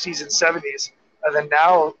 60s and 70s, and then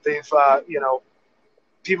now they've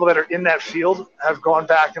people that are in that field have gone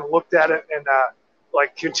back and looked at it and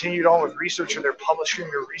like continued on with research, and they're publishing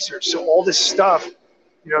their research. So all this stuff,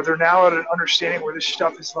 they're now at an understanding where this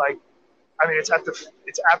stuff is like, I mean, it's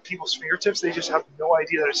at people's fingertips. They just have no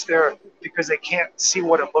idea that it's there because they can't see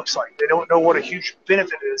what it looks like. They don't know what a huge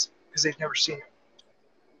benefit is because they've never seen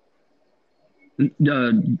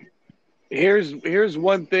it. Here's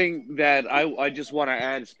one thing that I just want to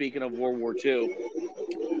add. Speaking of World War II,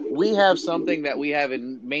 we have something that we have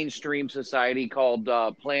in mainstream society called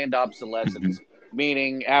planned obsolescence,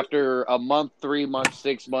 meaning after a month, 3 months,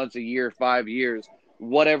 6 months, a year, 5 years,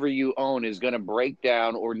 whatever you own is going to break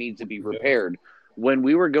down or need to be repaired. When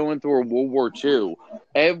we were going through World War II,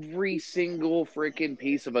 every single freaking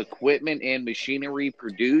piece of equipment and machinery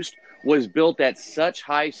produced was built at such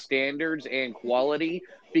high standards and quality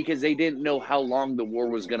because they didn't know how long the war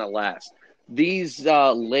was going to last. These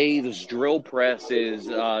lathes, drill presses,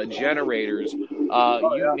 generators,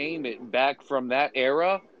 you name it, back from that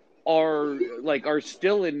era are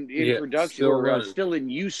still in production or still in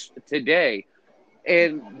use today.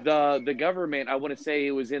 And the government, I want to say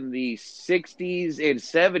it was in the 60s and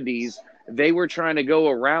 70s, they were trying to go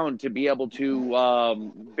around to be able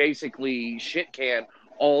to basically shit can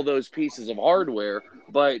all those pieces of hardware.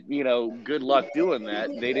 But, good luck doing that.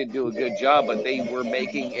 They didn't do a good job, but they were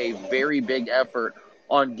making a very big effort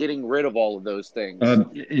on getting rid of all of those things.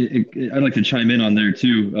 I'd like to chime in on there,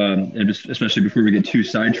 too, and just especially before we get too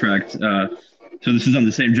sidetracked. So this is on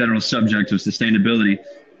the same general subject of sustainability.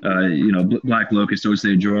 Black Locust,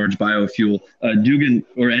 Osage George, biofuel. Dugan,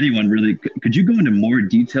 or anyone really, could you go into more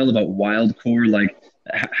detail about WildCore? Like,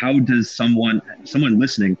 how does someone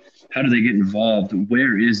listening, how do they get involved?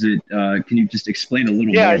 Where is it? Can you just explain a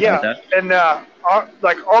little more about that? And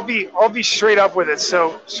I'll be straight up with it.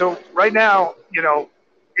 So right now,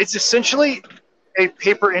 it's essentially a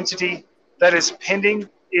paper entity that is pending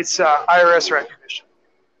its IRS recognition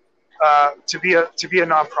to be a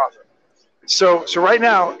nonprofit. So right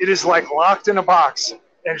now it is like locked in a box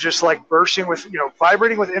and just like bursting with,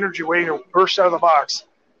 vibrating with energy, waiting to burst out of the box.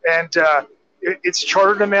 And it's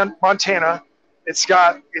chartered in Montana. It's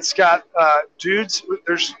got dudes.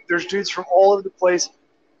 There's dudes from all over the place.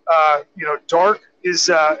 Dark is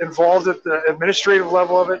involved at the administrative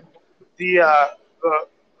level of it.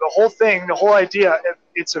 The whole thing, the whole idea,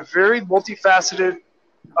 it's a very multifaceted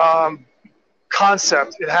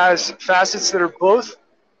concept. It has facets that are both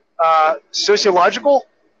sociological,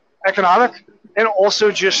 economic, and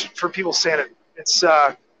also just for people's sanity. It's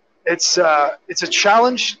a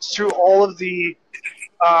challenge to all of the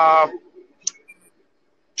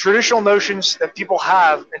traditional notions that people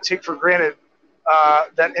have and take for granted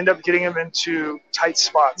that end up getting them into tight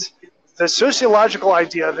spots. The sociological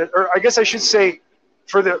idea of it, or I guess I should say,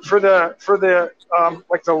 for the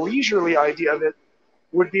like the leisurely idea of it,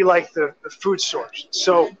 would be like the food source.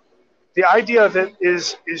 So the idea of it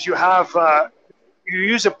is you have you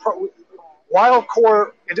use a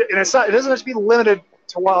WildCore, and it doesn't have to be limited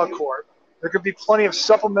to WildCore. There could be plenty of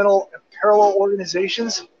supplemental and parallel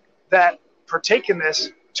organizations that partake in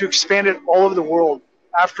this to expand it all over the world.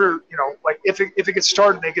 After like if it gets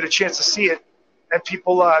started, they get a chance to see it, and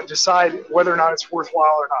people decide whether or not it's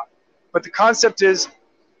worthwhile or not. But the concept is,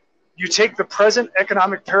 you take the present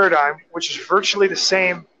economic paradigm, which is virtually the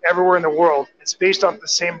same everywhere in the world. It's based off the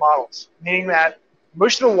same models, meaning that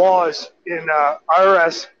most of the laws in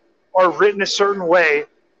IRS are written a certain way,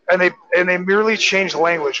 and they merely change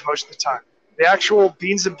language most of the time. The actual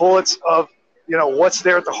beans and bullets of what's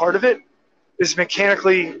there at the heart of it is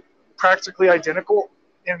mechanically practically identical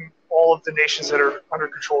in all of the nations that are under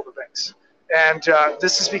control of the banks. And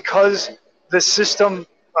this is because the system,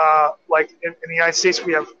 like in the United States,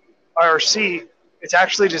 we have IRC. It's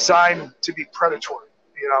actually designed to be predatory.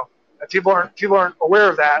 And people aren't aware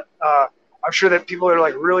of that. I'm sure that people that are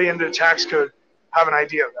like really into the tax code have an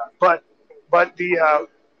idea of that. But the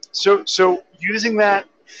so using that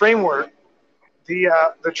framework, the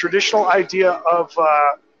traditional idea of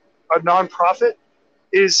a nonprofit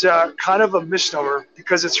is kind of a misnomer,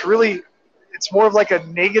 because it's more of like a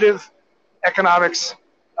negative economics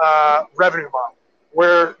revenue model,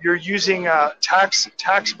 where you're using tax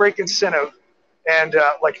break incentive and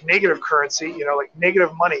like negative currency, like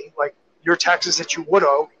negative money, like your taxes that you would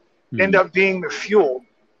owe, end up being the fuel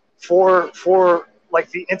for like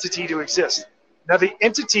the entity to exist. Now the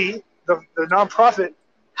entity, the nonprofit,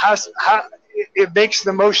 it makes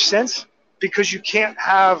the most sense, because you can't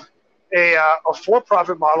have a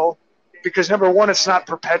for-profit model, because number one, it's not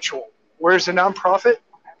perpetual, whereas a nonprofit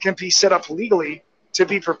can be set up legally to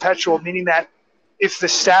be perpetual, meaning that if the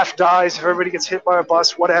staff dies, if everybody gets hit by a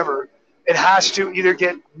bus, whatever, it has to either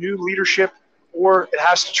get new leadership or it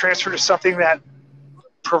has to transfer to something that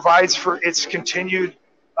provides for its continued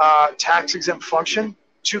tax-exempt function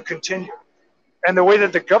to continue. And the way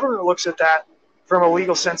that the government looks at that from a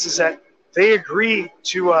legal sense is that they agree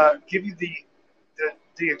to give you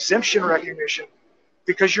the exemption recognition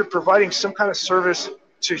because you're providing some kind of service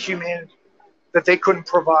to humanity that they couldn't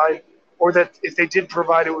provide, or that if they did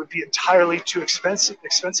provide, it would be entirely too expensive.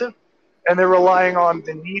 And they're relying on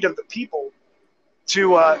the need of the people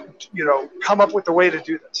to, come up with a way to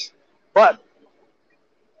do this. But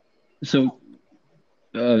so,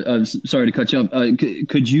 sorry to cut you off.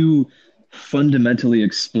 Could you fundamentally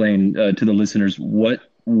explain to the listeners what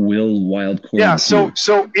will WildCore do?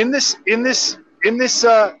 So in this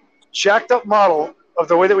jacked up model of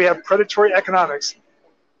the way that we have predatory economics,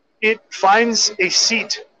 it finds a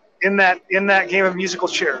seat in that game of musical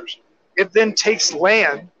chairs. It then takes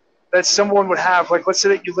land that someone would have, like let's say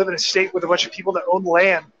that you live in a state with a bunch of people that own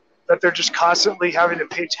land that they're just constantly having to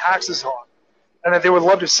pay taxes on, and that they would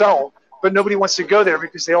love to sell, but nobody wants to go there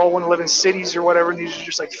because they all want to live in cities or whatever, and these are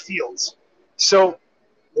just like fields. So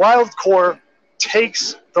WildCore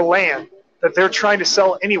takes the land that they're trying to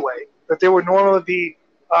sell anyway, that they would normally be,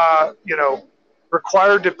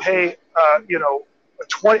 required to pay,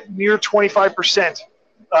 near 25%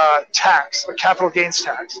 tax, a capital gains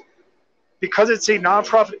tax. Because it's a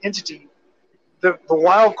nonprofit entity, the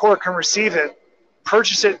WildCore can receive it,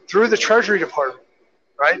 purchase it through the Treasury Department,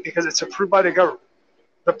 right? Because it's approved by the government.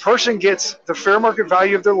 The person gets the fair market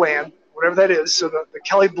value of their land, whatever that is, so the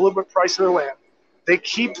Kelley Blue Book price of their land. They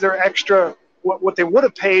keep their extra, what they would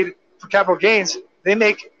have paid for capital gains, they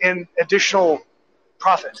make an additional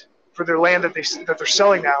profit for their land that they're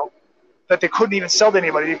selling now, that they couldn't even sell to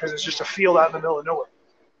anybody because it's just a field out in the middle of nowhere.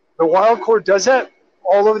 The WildCore does that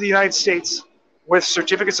all over the United States with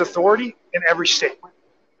certificates of authority in every state.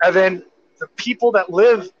 And then the people that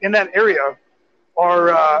live in that area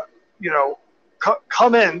are,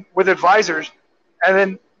 come in with advisors, and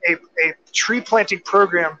then a tree planting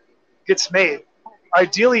program gets made.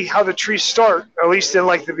 Ideally, how the trees start, at least in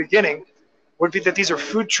like the beginning, would be that these are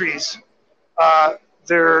food trees.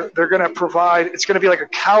 They're going to provide, it's going to be like a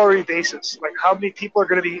calorie basis. Like how many people are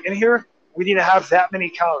going to be in here? We need to have that many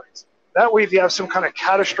calories. That way, if you have some kind of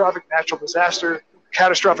catastrophic natural disaster,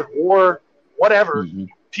 catastrophic war, whatever,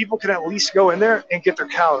 people can at least go in there and get their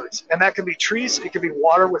calories. And that can be trees. It could be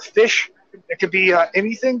water with fish. It could be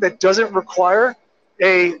anything that doesn't require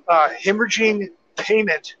a hemorrhaging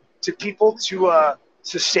payment to people to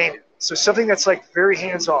sustain it. So something that's like very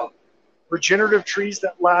hands-on. Regenerative trees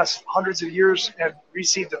that last hundreds of years and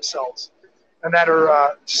reseed themselves, and that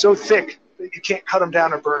are so thick that you can't cut them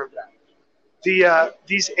down and burn them down.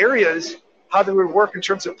 These areas, how they would work in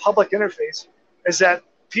terms of public interface, is that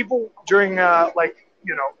people during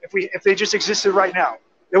if they just existed right now,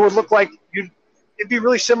 it would look like it'd be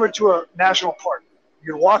really similar to a national park.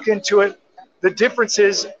 You'd walk into it. The difference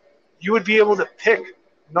is you would be able to pick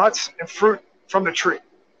nuts and fruit from the tree.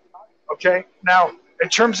 Okay. Now, in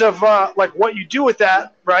terms of what you do with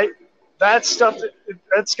that, right? That stuff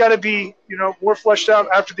that's got to be more fleshed out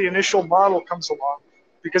after the initial model comes along.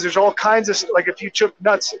 Because there's all kinds of, like if you took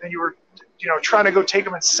nuts and you were, trying to go take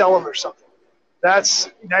them and sell them or something.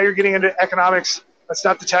 Now you're getting into economics. That's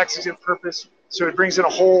not the tax exempt purpose. So it brings in a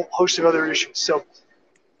whole host of other issues. So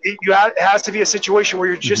it has to be a situation where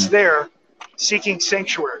you're just there seeking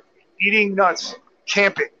sanctuary, eating nuts,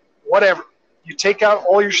 camping, whatever. You take out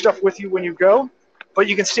all your stuff with you when you go, but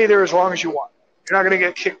you can stay there as long as you want. You're not going to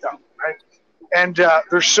get kicked out, right? And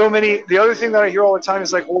there's so many. The other thing that I hear all the time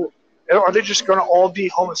is like, well, are they just going to all be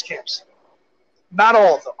homeless camps? Not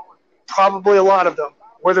all of them. Probably a lot of them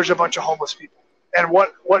where there's a bunch of homeless people. And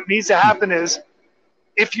what needs to happen is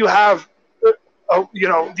if you have,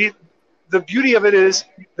 the beauty of it is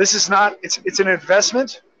this is not, it's an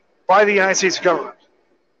investment by the United States government.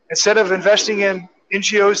 Instead of investing in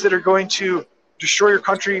NGOs that are going to destroy your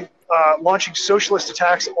country, launching socialist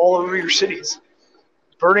attacks all over your cities,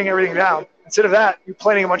 burning everything down, instead of that, you're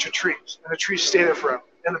planting a bunch of trees, and the trees stay there forever.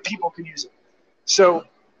 And the people can use it. So,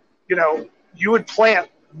 you would plant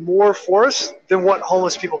more forests than what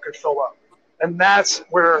homeless people could fill up. And that's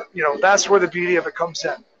where the beauty of it comes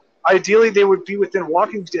in. Ideally, they would be within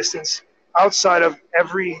walking distance outside of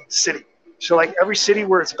every city. So like every city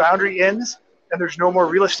where its boundary ends and there's no more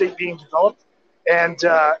real estate being developed and,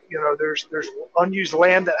 there's unused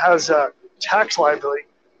land that has a tax liability.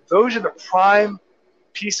 Those are the prime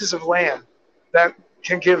pieces of land that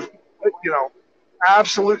can give,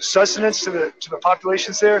 absolute sustenance to the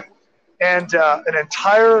populations there, and an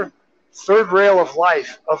entire third rail of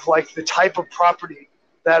life of like the type of property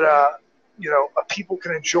that people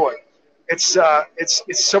can enjoy. It's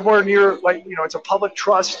somewhere near, like, it's a public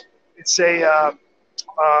trust. It's a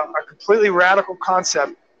completely radical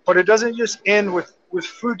concept, but it doesn't just end with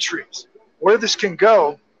food trees. Where this can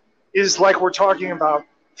go is, like we're talking about,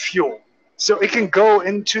 fuel. So it can go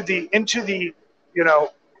into the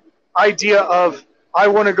idea of, I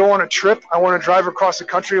want to go on a trip. I want to drive across the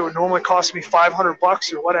country. It would normally cost me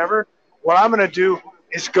 $500 or whatever. What I'm going to do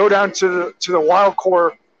is go down to the Wild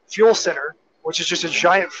Core Fuel Center, which is just a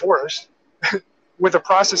giant forest with a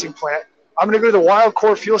processing plant. I'm going to go to the Wild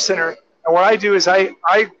Core Fuel Center, and what I do is I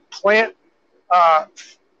plant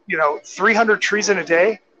 300 trees in a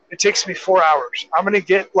day. It takes me 4 hours. I'm going to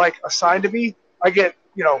get, like, assigned to me, I get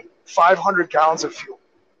 500 gallons of fuel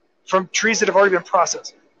from trees that have already been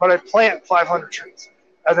processed. But I plant 500 trees,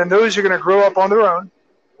 and then those are going to grow up on their own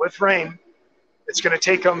with rain. It's going to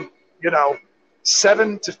take them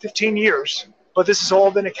 7 to 15 years, but this has all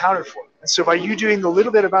been accounted for. And so by you doing the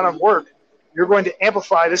little bit amount of work, you're going to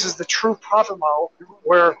amplify. This is the true profit model,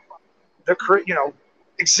 where the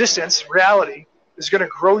existence, reality, is going to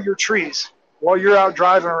grow your trees while you're out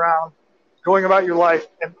driving around, going about your life,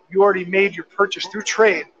 and you already made your purchase through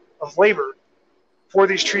trade of labor for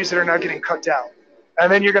these trees that are now getting cut down.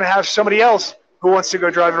 And then you're going to have somebody else who wants to go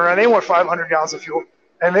driving around. They want 500 gallons of fuel,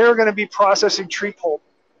 and they're going to be processing tree pulp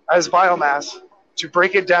as biomass to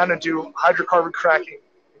break it down and do hydrocarbon cracking,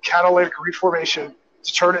 catalytic reformation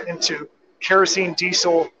to turn it into kerosene,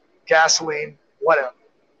 diesel, gasoline, whatever.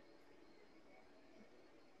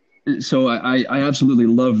 So I absolutely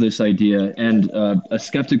love this idea. And a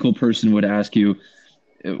skeptical person would ask you,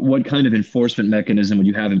 what kind of enforcement mechanism would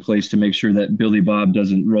you have in place to make sure that Billy Bob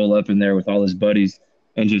doesn't roll up in there with all his buddies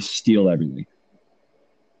and just steal everything?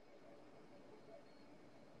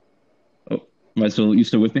 Oh, you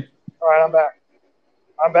still with me? All right,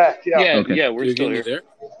 I'm back. Yeah. Yeah, Okay. yeah, we're still here. There?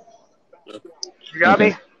 You got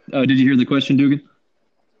me? Did you hear the question, Dugan?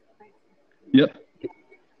 Yep.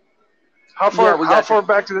 How far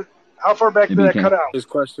back did that cut out? His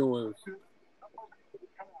question was.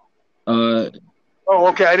 Oh,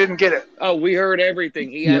 okay. I didn't get it. Oh, we heard everything.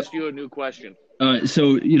 He asked you a new question.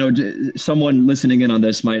 So someone listening in on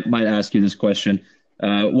this might ask you this question.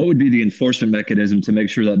 What would be the enforcement mechanism to make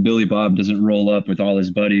sure that Billy Bob doesn't roll up with all his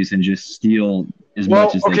buddies and just steal as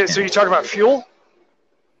much as they can? Okay, so you're talking about fuel?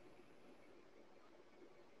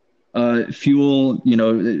 Fuel,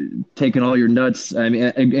 taking all your nuts. I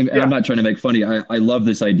mean, I'm not trying to make funny. I love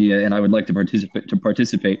this idea, and I would like to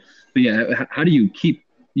participate. But yeah, how do you keep,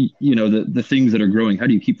 the things that are growing? How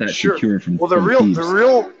do you keep that secure from? Well,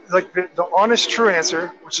 the honest, true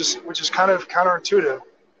answer, which is kind of counterintuitive,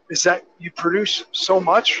 is that you produce so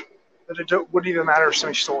much that it wouldn't even matter if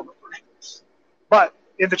somebody stole the first place. But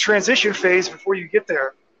in the transition phase, before you get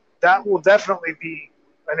there, that will definitely be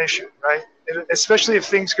an issue, right? Especially if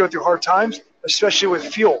things go through hard times, especially with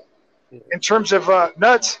fuel. In terms of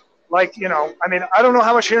nuts, I don't know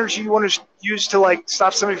how much energy you want to use to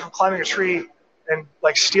stop somebody from climbing a tree and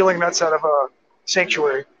stealing nuts out of a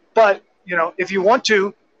sanctuary. But if you want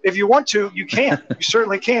to, you can. You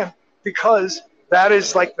certainly can, because that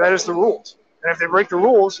is the rules. And if they break the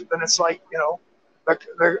rules, then it's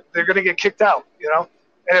they're going to get kicked out. And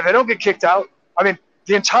if they don't get kicked out,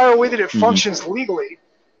 the entire way that it functions legally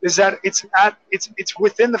is that it's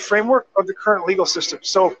within the framework of the current legal system.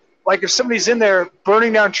 So, if somebody's in there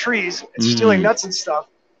burning down trees and stealing nuts and stuff,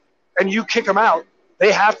 and you kick them out,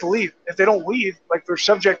 they have to leave. If they don't leave, they're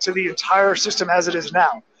subject to the entire system as it is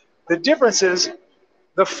now. The difference is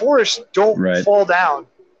the forests don't fall down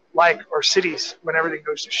like our cities when everything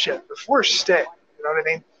goes to shit. The forests stay. You know what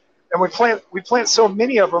I mean? And we plant so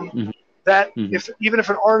many of them that even if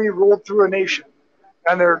an army rolled through a nation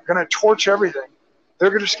and they're going to torch everything, they're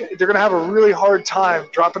going to have a really hard time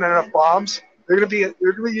dropping enough bombs. They're going to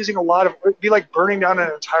be using a lot of. It'd be like burning down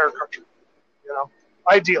an entire country,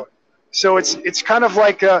 ideally. So it's kind of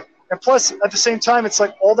and plus at the same time, it's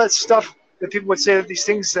all that stuff that people would say that these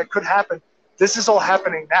things that could happen. This is all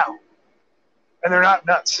happening now, and they're not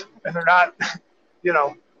nuts, and they're not,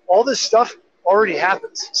 all this stuff already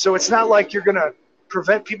happens. So it's not like you're going to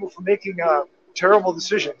prevent people from making terrible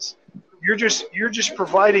decisions. You're just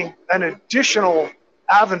providing an additional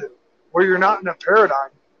avenue where you're not in a paradigm.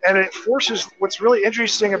 And it forces, what's really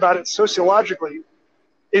interesting about it sociologically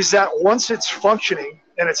is that once it's functioning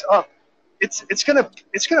and it's up, it's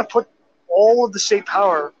gonna put all of the state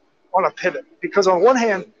power on a pivot. Because on one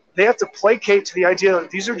hand, they have to placate to the idea that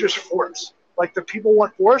these are just forests. The people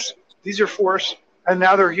want forests, these are forests, and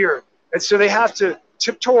now they're here. And so they have to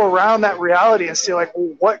tiptoe around that reality and say,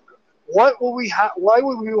 well, what will we have? Why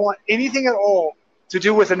would we want anything at all to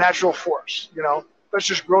do with a natural force? That's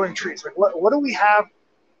just growing trees. Like, what do we have?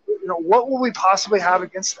 What will we possibly have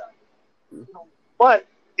against that? But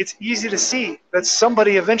it's easy to see that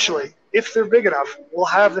somebody eventually, if they're big enough, will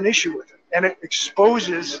have an issue with it, and it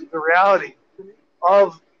exposes the reality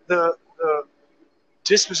of the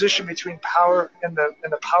disposition between power and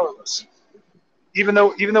the powerless. Even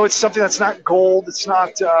though it's something that's not gold, it's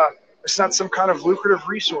not some kind of lucrative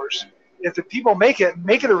resource. If the people make it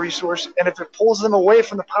a resource, and if it pulls them away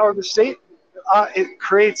from the power of the state, it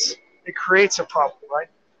creates a problem, right?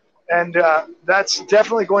 And that's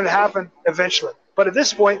definitely going to happen eventually. But at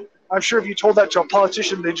this point, I'm sure if you told that to a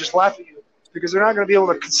politician, they'd just laugh at you, because they're not going to be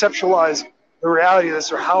able to conceptualize the reality of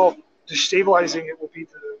this, or how destabilizing it will be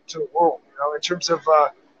to the world, in terms of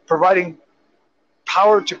providing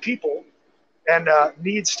power to people and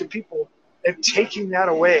needs to people, and taking that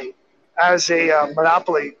away as a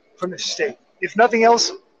monopoly from the state. If nothing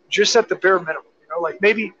else, just at the bare minimum. Like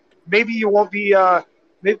maybe you won't be.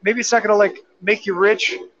 Maybe it's not going to make you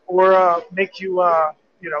rich, or make you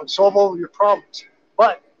solve all of your problems.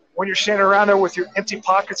 But when you're standing around there with your empty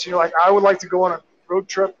pockets, and you're like, I would like to go on a road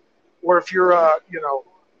trip, or if you're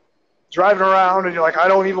driving around and you're like, I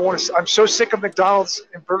don't even want to. I'm so sick of McDonald's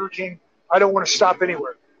and Burger King. I don't want to stop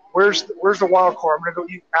anywhere. Where's the wild card? I'm gonna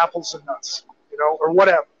go eat apples and nuts, or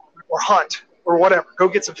whatever, or hunt, or whatever. Go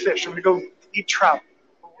get some fish. I'm gonna go eat trout.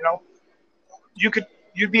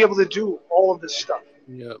 You'd be able to do all of this stuff.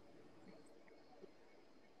 Yep.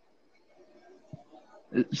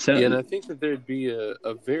 So, Yeah, and I think that there'd be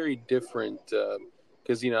a very different,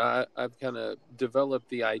 because I've kind of developed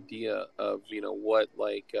the idea of what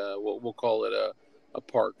what we'll call it a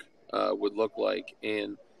park would look like,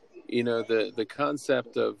 and the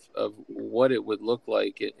concept of what it would look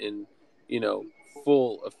like in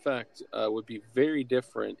full effect would be very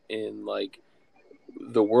different in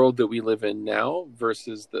the world that we live in now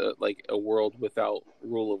versus a world without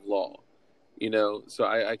rule of law. So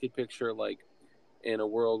I could picture in a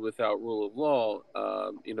world without rule of law,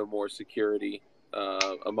 more security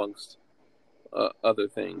amongst other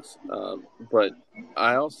things. But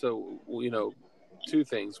I also, two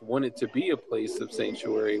things. Want it to be a place of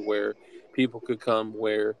sanctuary where people could come,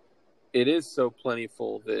 where it is so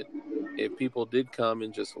plentiful that if people did come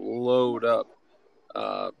and just load up,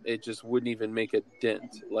 it just wouldn't even make a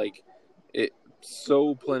dent. It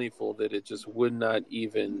so plentiful that it just would not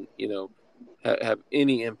even, have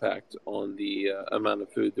any impact on the amount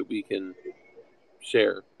of food that we can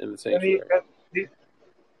share in the sanctuary.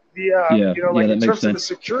 In terms of the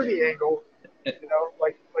security angle,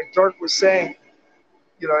 like Dark was saying,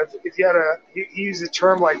 if you had he used a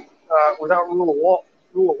term without rule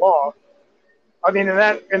of law. I mean,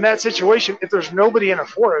 in that situation, if there's nobody in a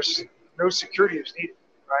forest, no security is needed,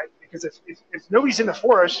 right? Because if nobody's in the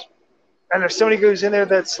forest, and if somebody goes in there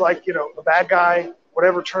that's a bad guy,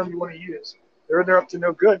 whatever term you want to use, they're in there up to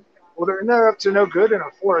no good. Well, they're in there up to no good in a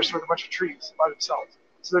forest with a bunch of trees by themselves.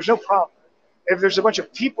 So there's no problem. If there's a bunch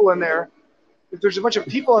of people in there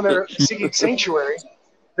seeking sanctuary,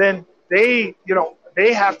 then they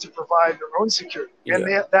have to provide their own security, and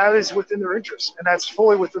that is within their interest, and that's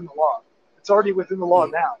fully within the law. It's already within the law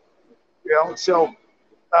now. So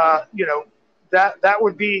that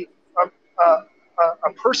would be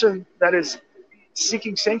a person that is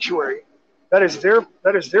seeking sanctuary. That is their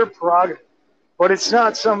prerogative. But it's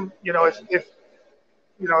not some, if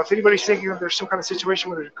anybody's thinking that there's some kind of situation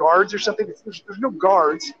where there's guards or something, there's no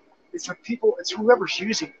guards. It's the people. It's whoever's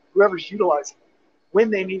utilizing it, when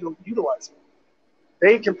they need to utilize it.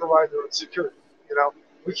 They can provide their own security.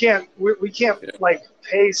 We can't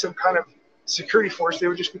pay some kind of security force. They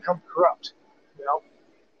would just become corrupt.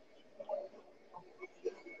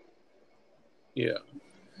 Yeah.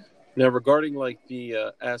 Now, regarding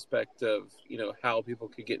the aspect of how people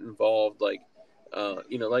could get involved, like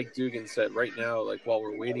Dugan said, right now, while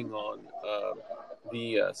we're waiting on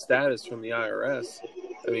the status from the IRS,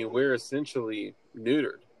 I mean, we're essentially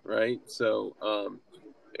neutered, right? So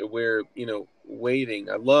we're waiting.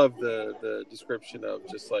 I love the description of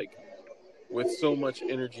just with so much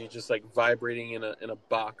energy, just vibrating in a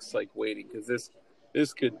box, waiting, because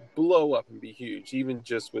this could blow up and be huge, even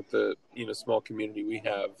just with the small community we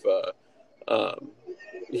have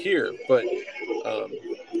here. But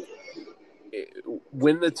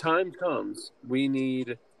when the time comes, we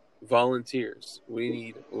need volunteers, we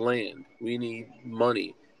need land, we need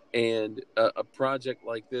money, and a project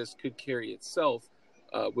like this could carry itself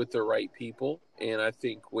with the right people. And I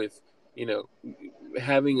think with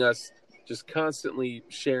having us just constantly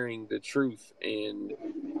sharing the truth, and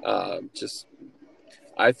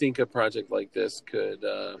I think a project like this could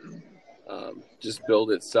just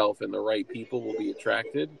build itself, and the right people will be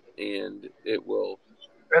attracted, and it will.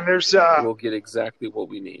 And there's we'll get exactly what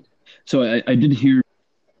we need. So I did hear.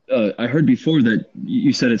 I heard before that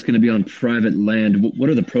you said it's going to be on private land. What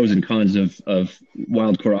are the pros and cons of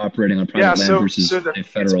Wildcore operating on private land versus a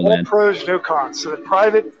federal land? All pros, no cons. So the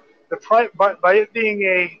private, by it being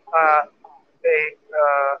a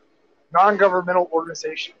non-governmental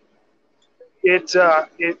organization,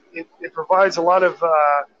 it provides a lot of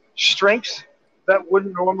strengths that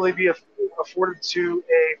wouldn't normally be afforded to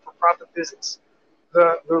a for-profit business.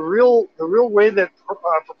 The real way that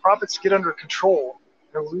for-profits get under control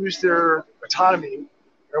and lose their autonomy,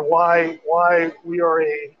 and why we are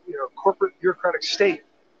a corporate bureaucratic state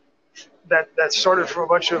that started from a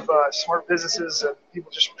bunch of smart businesses and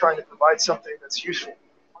people just trying to provide something that's useful.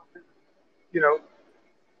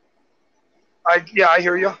 I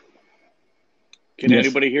hear you. Can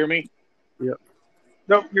anybody hear me? Yep.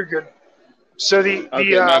 Nope, you're good. So my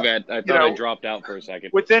bad. I thought I dropped out for a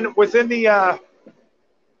second.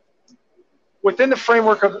 Within the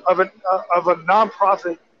framework of a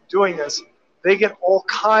nonprofit doing this, they get all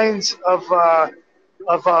kinds of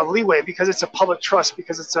leeway because it's a public trust,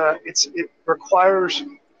 because it requires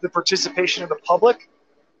the participation of the public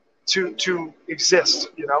to exist,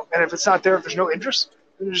 and if it's not there, if there's no interest,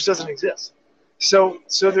 then it just doesn't exist. So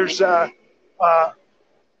there's a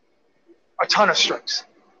ton of strengths.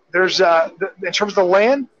 There's in terms of the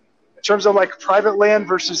land, in terms of like private land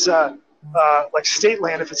versus like state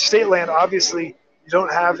land. If it's state land, obviously you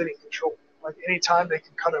don't have any control. Like anytime they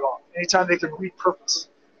can cut it off, anytime they can repurpose.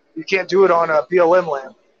 You can't do it on a BLM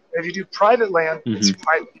land. If you do private land, it's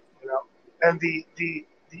private, And the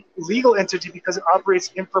legal entity, because it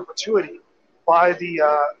operates in perpetuity by the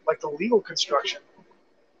legal construction,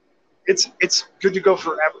 it's good to go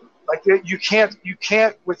forever. Like you can't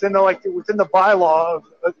within the bylaw of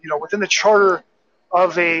within the charter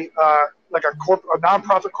of a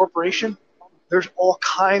nonprofit corporation, there's all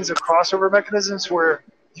kinds of crossover mechanisms where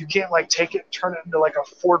you can't like take it and turn it into like a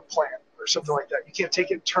Ford plant or something like that. You can't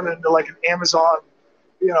take it and turn it into like an Amazon,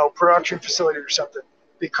 production facility or something.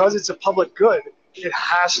 Because it's a public good, it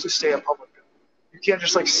has to stay a public good. You can't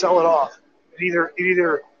just like sell it off. It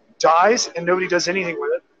either dies and nobody does anything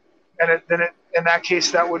with it, and then in that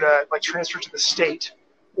case that would transfer to the state,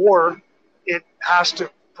 or it has to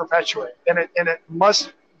perpetuate, and it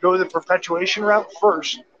must go the perpetuation route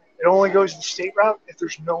first. It only goes the state route if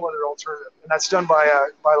there's no other alternative, and that's done by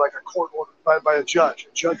a court order, by a judge.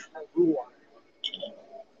 A judge will rule on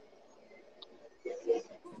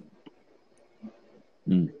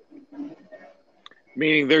it.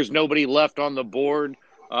 Meaning there's nobody left on the board,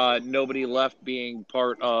 nobody left being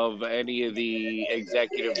part of any of the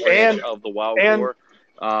executive branch of the Wildcore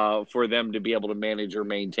for them to be able to manage or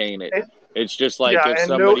maintain it. It's just like if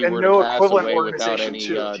somebody were to pass away without any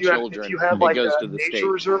children, if you had it goes to the nature state.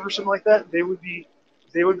 reserve or something like that, they would be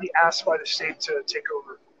asked by the state to take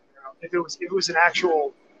over. If it was an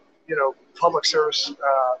actual, public service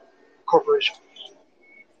corporation.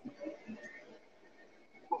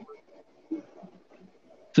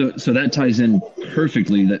 So that ties in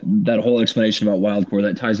perfectly. That whole explanation about Wildcore,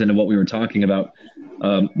 that ties into what we were talking about.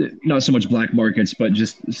 Not so much black markets, but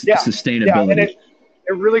just sustainability. Yeah, and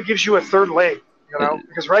it really gives you a third leg,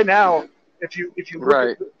 because right now, if you look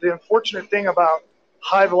at the unfortunate thing about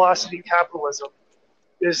high velocity capitalism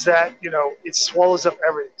is that it swallows up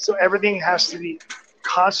everything. So everything has to be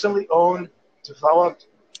constantly owned, developed,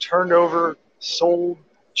 turned over, sold,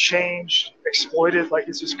 changed, exploited. Like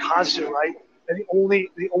it's just constant, right? And the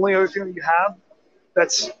only other thing that you have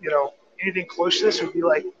that's anything close to this would be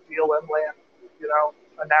like BLM land,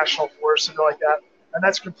 a national forest, something like that, and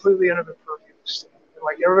that's completely under the purview of the state. And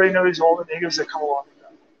like everybody knows all the negatives that come along with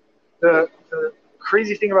that. The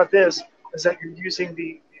crazy thing about this is that you're using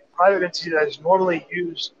the private entity that is normally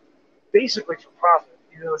used basically for profit,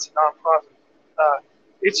 even though it's a nonprofit.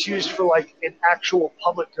 It's used for like an actual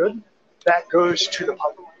public good that goes to the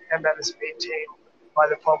public and that is maintained by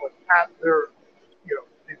the public at their,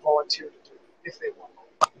 they volunteer to do it if they want.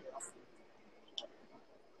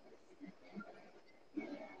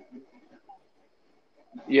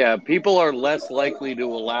 Yeah, people are less likely to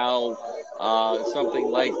allow something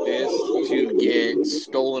like this to get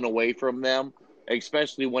stolen away from them,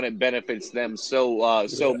 especially when it benefits them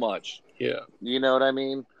so much. Yeah, you know what I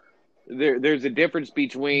mean. There's a difference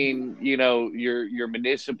between your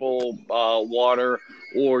municipal water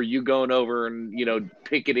or you going over and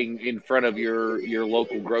picketing in front of your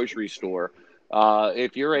local grocery store.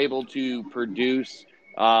 If you're able to produce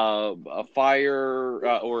a fire,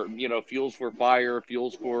 or fuels for fire,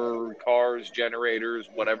 fuels for cars, generators,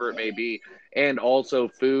 whatever it may be, and also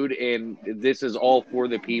food. And this is all for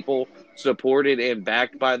the people, supported and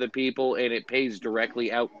backed by the people, and it pays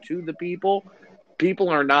directly out to the people. People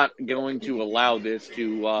are not going to allow this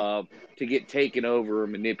to get taken over or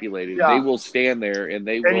manipulated. They Yeah, will stand there, and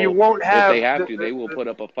they and you will, won't if they have have to, they will put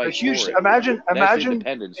up a the fight huge. for it. That's Imagine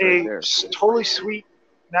independence right a there. totally sweet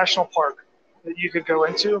national park that you could go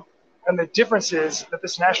into, and the difference is that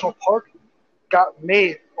this national park got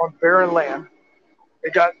made on barren land.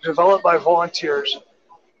 It got developed by volunteers.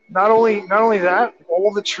 Not only that,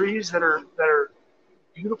 all the trees that are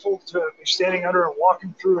beautiful to be standing under and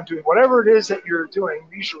walking through and doing whatever it is that you're doing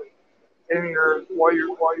usually in your while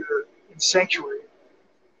you're in sanctuary,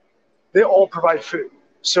 they all provide food.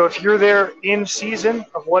 So if you're there in season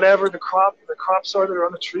of whatever the crops are that are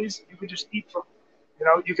on the trees, you can just eat from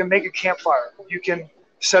them. You can make a campfire. You can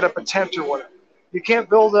set up a tent or whatever. You can't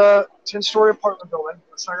build a 10-story apartment building.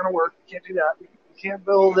 That's not going to work. You can't do that. You can't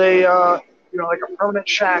build like a permanent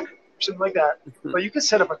shack or something like that. But you can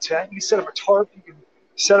set up a tent. You can set up a tarp. You can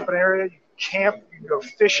set up an area. You can camp. You can go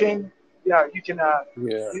fishing. Yeah, you can.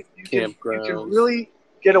 You can really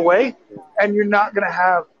get away, and you're not going to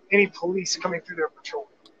have any police coming through there patrolling.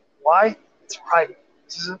 Why? It's private.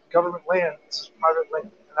 This isn't government land. This is private land,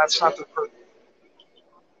 and that's not the purpose.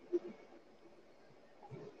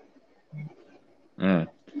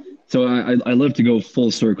 So I love to go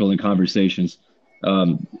full circle in conversations.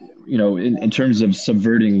 In terms of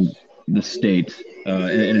subverting the state,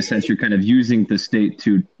 in a sense, you're kind of using the state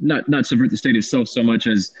to not subvert the state itself so much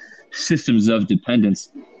as systems of dependence.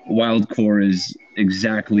 WildCore is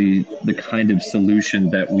exactly the kind of solution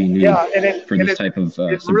that we need for this type of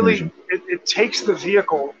subversion. It takes the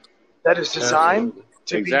vehicle that is designed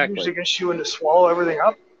to be used against you and to swallow everything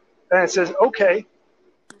up, and it says, okay,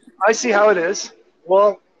 I see how it is.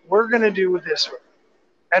 Well, we're going to do this way.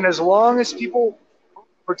 And as long as people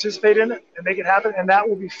participate in it and make it happen, and that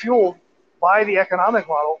will be fueled by the economic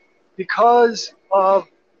model because of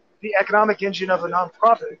the economic engine of a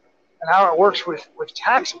nonprofit and how it works with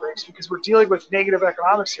tax breaks, because we're dealing with negative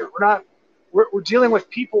economics here. We're dealing with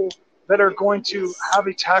people that are going to have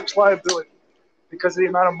a tax liability because of the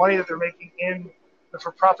amount of money that they're making in the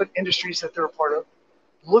for-profit industries that they're a part of,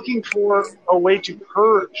 looking for a way to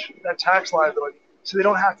purge that tax liability so they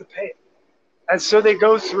don't have to pay it. And so they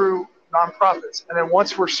go through nonprofits. And then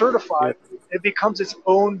once we're certified, it becomes its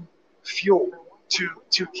own fuel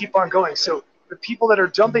to keep on going. So the people that are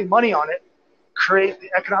dumping money on it create the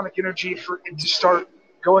economic energy for it to start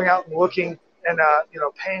going out and looking and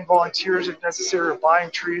paying volunteers if necessary, or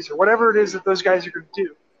buying trees, or whatever it is that those guys are going to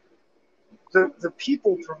do. The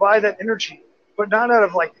people provide that energy, but not out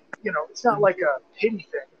of it's not like a pity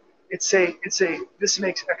thing. It's a this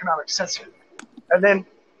makes economic sense here. And then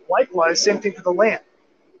likewise, same thing for the land.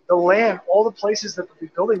 The land, all the places that they'll be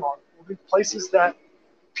building on will be places that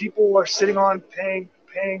people are sitting on paying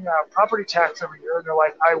property tax every year, and they're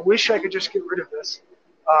like, I wish I could just get rid of this.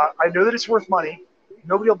 I know that it's worth money.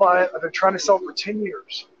 Nobody will buy it. I've been trying to sell it for 10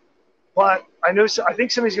 years. But I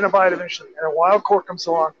think somebody's going to buy it eventually. And a WildCore comes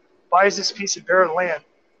along, buys this piece of barren land,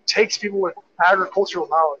 takes people with agricultural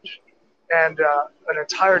knowledge and an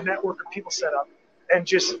entire network of people set up, and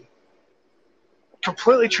just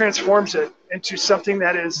completely transforms it into something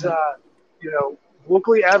that is,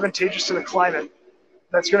 locally advantageous to the climate,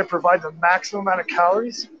 that's going to provide the maximum amount of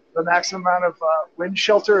calories, the maximum amount of wind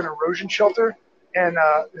shelter and erosion shelter, and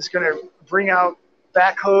is going to bring out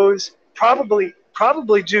backhoes, probably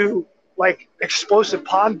do like explosive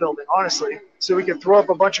pond building, honestly, so we can throw up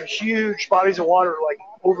a bunch of huge bodies of water like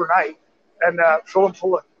overnight and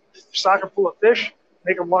stock them full of fish,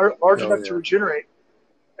 make them large enough to regenerate.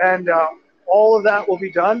 And all of that will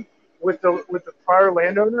be done with the prior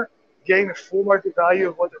landowner getting the full market value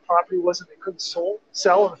of what their property was that they couldn't sell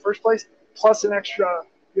in the first place, plus an extra,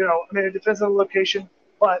 it depends on the location,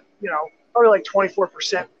 but, probably like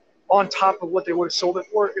 24% on top of what they would have sold it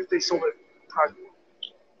for if they sold it privately.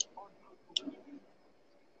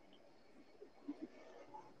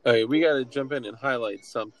 Okay, we got to jump in and highlight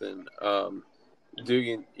something.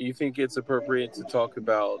 Dugan, you think it's appropriate to talk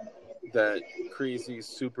about that crazy,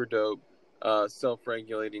 super dope,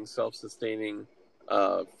 self-regulating, self-sustaining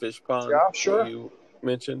fish pond that you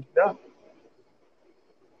mentioned? Yeah.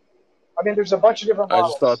 I mean, there's a bunch of different models. I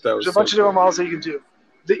just thought that was There's a bunch of different models that you can do.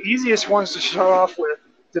 The easiest ones to start off with,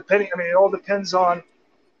 it all depends on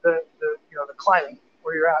the climate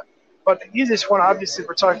where you're at. But the easiest one, obviously, if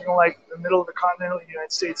we're talking like the middle of the continental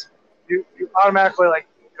United States, you automatically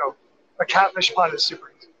a catfish pond is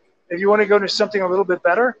super easy. If you want to go to something a little bit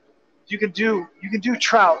better, You can do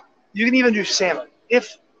trout. You can even do salmon.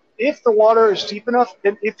 If the water is deep enough,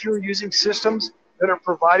 and if you're using systems that are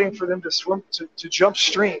providing for them to swim to jump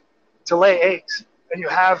stream to lay eggs, and you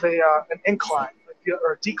have an incline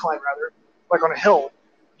or a decline rather, like on a hill,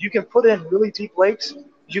 you can put in really deep lakes.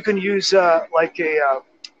 You can use like a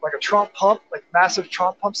trompe pump, like massive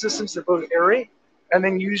trompe pump systems that both aerate, and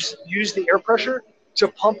then use the air pressure to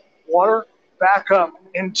pump water back up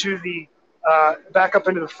into the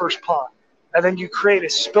first pond, and then you create a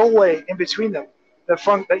spillway in between them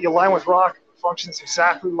that you line with rock. Functions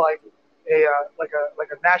exactly like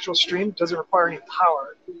a natural stream. It doesn't require any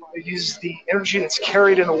power. It uses the energy that's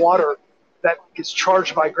carried in the water that gets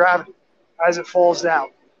charged by gravity as it falls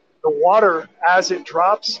down. The water, as it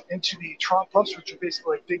drops into the trompe pumps, which are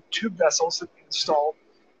basically like big tube vessels that we installed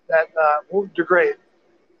that won't degrade,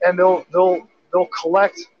 and they'll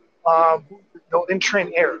collect, they'll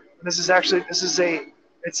entrain air. And it's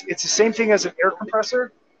the same thing as an air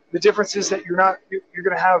compressor. The difference is that you're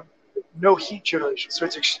going to have no heat generation, so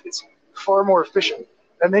it's far more efficient.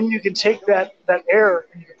 And then you can take that air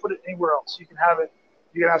and you can put it anywhere else. You can have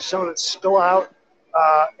some of it spill out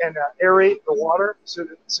and aerate the water so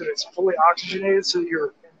that it's fully oxygenated, so that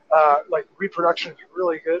your like reproduction is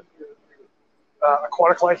really good. Your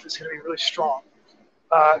aquatic life is going to be really strong.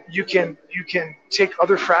 You can take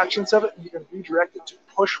other fractions of it and you can redirect it to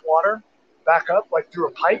push water back up, like through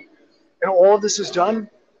a pipe. And all of this is done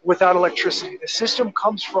without electricity. The system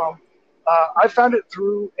comes from, I found it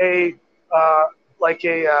through a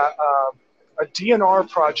DNR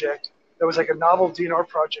project. That was like a novel DNR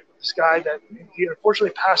project with this guy that he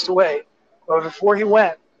unfortunately passed away. But before he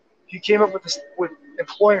went, he came up with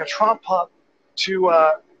employing a trompe pump to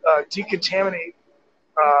decontaminate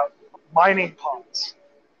mining ponds.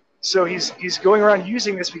 So he's going around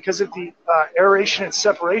using this because of the aeration and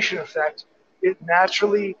separation effect. It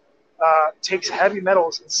naturally takes heavy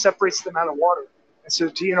metals and separates them out of water. And so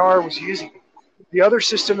DNR was using it. The other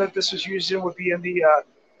system that this was used in would be in the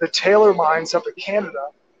Taylor mines up in Canada,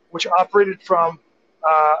 which operated from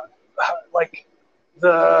like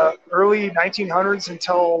the early 1900s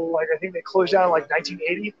until I think they closed down in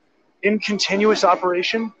 1980, in continuous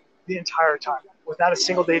operation the entire time without a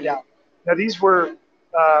single day down. Now these were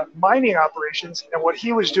mining operations, and what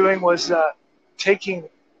he was doing was taking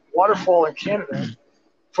waterfall in Canada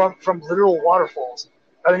from literal waterfalls,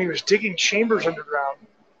 and then he was digging chambers underground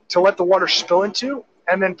to let the water spill into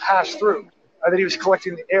and then pass through. And then he was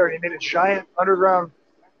collecting the air, and he made a giant underground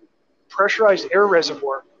pressurized air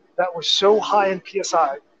reservoir that was so high in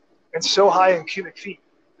PSI and so high in cubic feet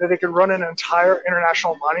that they could run an entire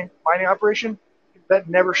international mining operation that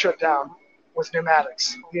never shut down with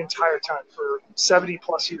pneumatics the entire time for 70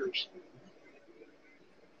 plus years.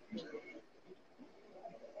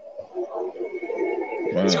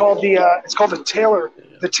 Wow. It's called the Taylor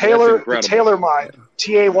mine,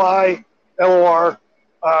 Taylor. They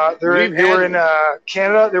were in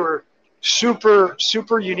Canada. They were super,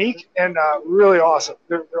 super unique and really awesome.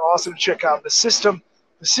 They're awesome to check out. The system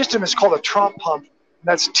is called a trompe pump. And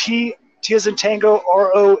that's T as in Tango,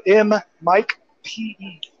 ROM, Mike,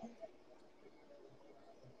 PE.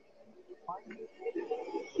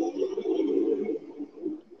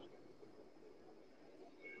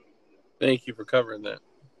 Thank you for covering that.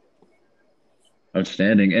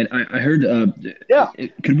 Outstanding. And I heard,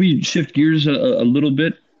 could we shift gears a little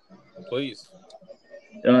bit? Please.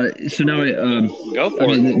 So now, go for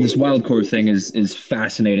it. This wild core thing is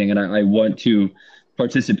fascinating, and I want to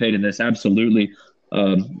participate in this absolutely.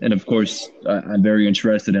 And of course, I'm very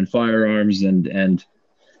interested in firearms and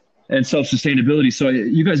self-sustainability. So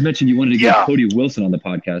you guys mentioned you wanted to get Cody Wilson on the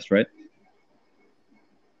podcast, right?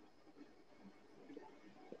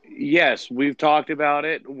 Yes, we've talked about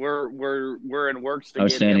it. We're in works to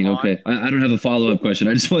Outstanding. Get him on. Okay, I don't have a follow-up question.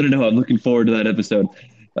 I just want to know. I'm looking forward to that episode.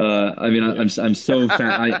 I'm so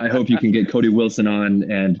I hope you can get Cody Wilson on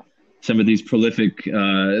and some of these prolific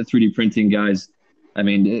 3D printing guys. I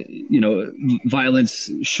mean,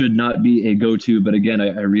 violence should not be a go-to, but again,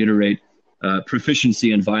 I reiterate,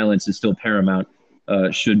 proficiency in violence is still paramount.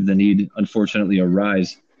 Should the need unfortunately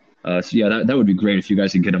arise. So yeah, that would be great if you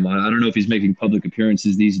guys could get him on. I don't know if he's making public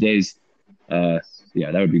appearances these days. Yeah,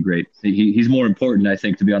 that would be great. He's more important, I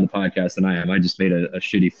think, to be on the podcast than I am. I just made a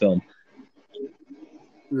shitty film.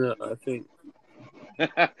 No, I think.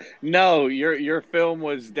 No, your film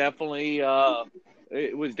was definitely an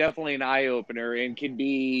eye opener and could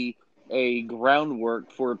be a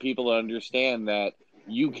groundwork for people to understand that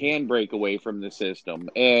you can break away from the system.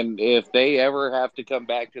 And if they ever have to come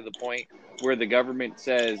back to the point where the government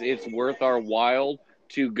says it's worth our while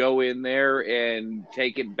to go in there and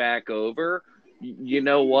take it back over, you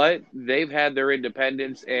know what? They've had their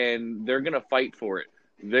independence and they're going to fight for it.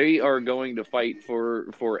 They are going to fight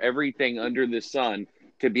for everything under the sun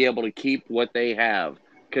to be able to keep what they have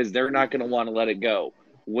because they're not going to want to let it go.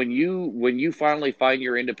 When you finally find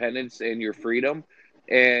your independence and your freedom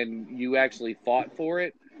and you actually fought for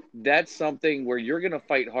it, that's something where you're going to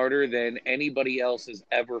fight harder than anybody else has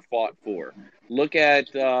ever fought for. Look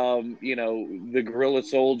at the guerrilla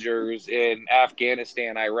soldiers in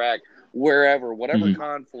Afghanistan, Iraq, wherever, whatever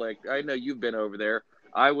conflict. I know you've been over there.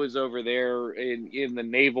 I was over there in the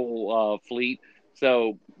naval fleet,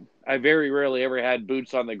 so I very rarely ever had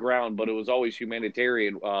boots on the ground, but it was always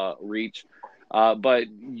humanitarian reach. But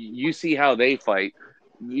you see how they fight.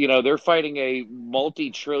 They're fighting a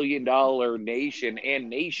multi-trillion-dollar nation and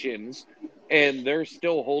nations, and they're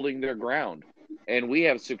still holding their ground. And we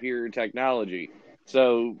have superior technology.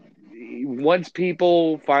 So once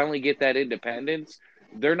people finally get that independence,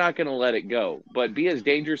 they're not going to let it go. But be as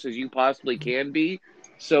dangerous as you possibly can be,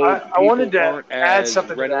 so I wanted to aren't add as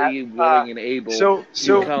something to that. readily willing and able So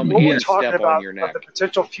to come what we're and talking step about on your neck. the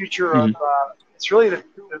potential future of it's really the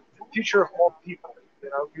future of all people,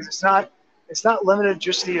 because it's not limited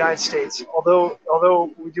just to the United States.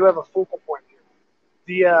 Although we do have a focal point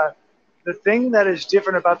here. The thing that is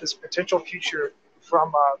different about this potential future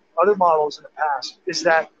from other models in the past is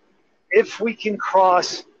that if we can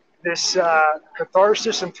cross this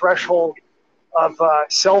catharsis and threshold of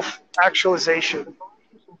self-actualization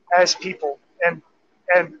as people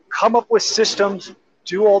and come up with systems,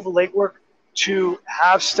 do all the legwork to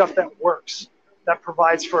have stuff that works, that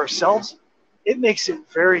provides for ourselves, it makes it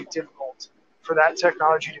very difficult for that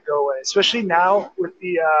technology to go away, especially now with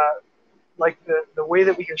the way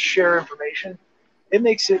that we can share information. It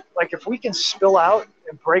makes it like if we can spill out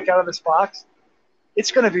and break out of this box,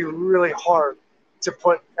 it's going to be really hard to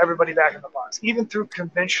put everybody back in the box, even through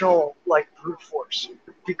conventional like brute force,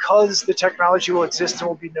 because the technology will exist and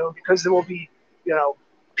will be known, because there will be,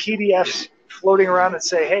 PDFs floating around that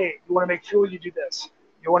say, hey, you want to make fuel, you do this.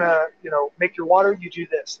 You want to, make your water, you do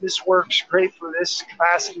this. This works great for this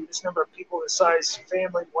capacity, this number of people, this size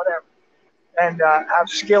family, whatever. And have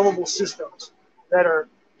scalable systems that are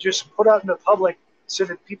just put out in the public so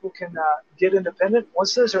that people can get independent.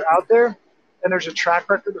 Once those are out there and there's a track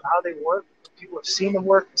record of how they work, people have seen them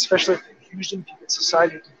work, especially if they've used them, if you get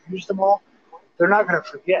society to use them all, they're not going to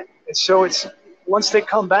forget. And so it's once they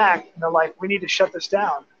come back and they're like, we need to shut this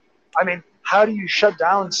down. I mean, how do you shut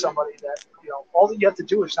down somebody that, all that you have to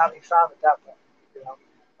do is not be found at that point?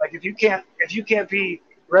 Like if you can't be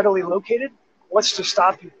readily located, what's to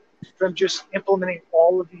stop you from just implementing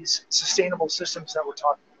all of these sustainable systems that we're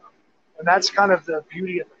talking about? And that's kind of the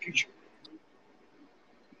beauty of the future.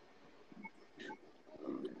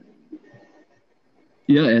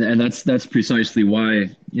 Yeah, and that's precisely why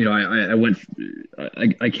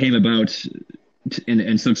I came about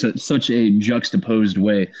in such a juxtaposed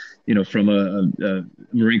way, from a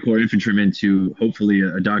Marine Corps infantryman to hopefully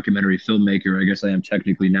a documentary filmmaker. I guess I am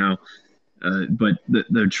technically now, but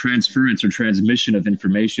the transference or transmission of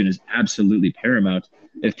information is absolutely paramount.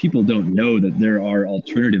 If people don't know that there are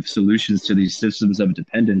alternative solutions to these systems of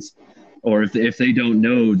dependence, or if they don't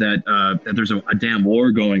know that there's a damn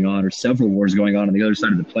war going on or several wars going on the other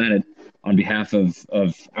side of the planet on behalf of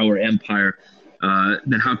our empire,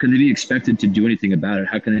 then how can they be expected to do anything about it?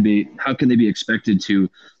 How can they be expected to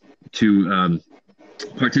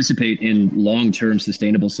participate in long-term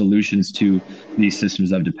sustainable solutions to these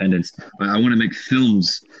systems of dependence? I want to make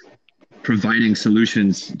films providing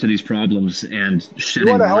solutions to these problems and shedding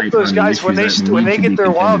light on. You want to help those guys when they get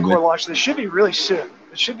their wild core with. launch. This should be really soon.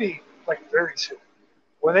 It should be like very soon.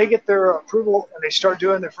 When they get their approval and they start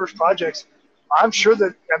doing their first projects, I'm sure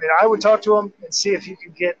that, I would talk to them and see if you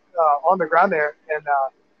can get on the ground there and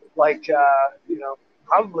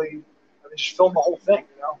probably just film the whole thing,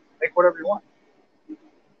 make whatever you want.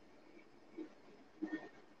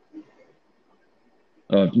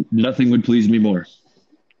 Nothing would please me more.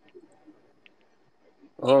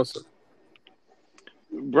 Awesome.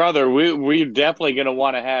 Brother, we're definitely going to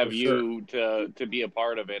want to have you to be a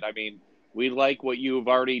part of it. I mean, we like what you've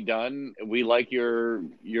already done. We like your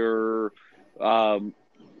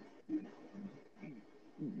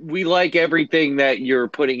we like everything that you're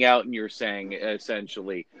putting out and you're saying,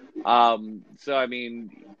 essentially. So, I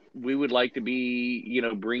mean, we would like to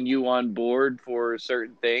bring you on board for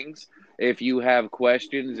certain things. If you have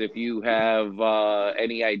questions, if you have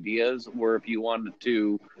any ideas, or if you want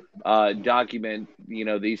to document,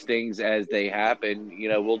 these things as they happen,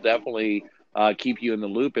 we'll definitely keep you in the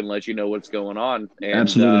loop and let you know what's going on. And,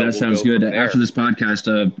 absolutely, that sounds good. After this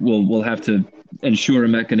podcast, we'll have to ensure a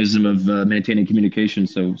mechanism of maintaining communication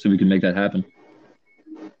so we can make that happen.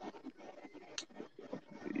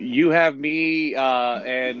 you have me,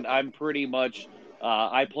 and I'm pretty much.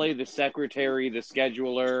 I play the secretary, the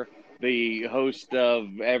scheduler, the host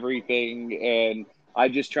of everything, and I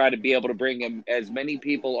just try to be able to bring as many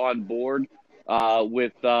people on board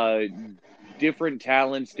with different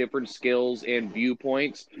talents, different skills, and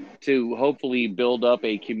viewpoints to hopefully build up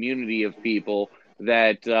a community of people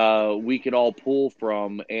that we can all pull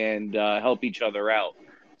from and help each other out.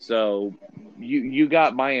 So you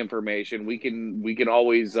got my information. We can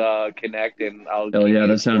always connect, and I'll. Oh yeah,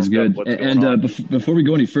 that sounds good. And before we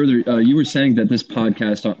go any further, you were saying that this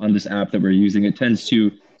podcast on this app that we're using,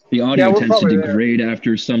 the audio tends to degrade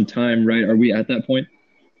after some time, right? Are we at that point?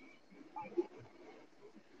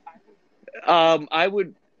 I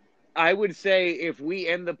would say if we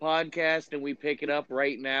end the podcast and we pick it up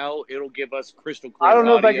right now, it'll give us crystal clear I don't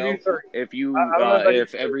know audio. If I can do 30. If you,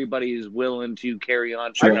 if everybody is willing to carry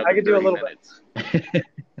on for another I can do 30 a little minutes. bit.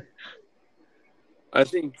 I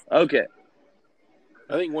think. Okay.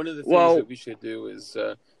 I think one of the things that we should do is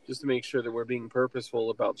just to make sure that we're being purposeful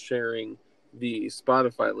about sharing the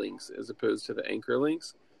Spotify links as opposed to the Anchor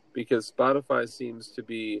links, because Spotify seems to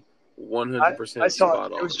be 100%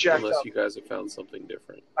 spot on, unless you guys have found something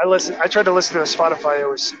different. I tried to listen to Spotify.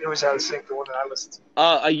 It was out of sync. The one that I listened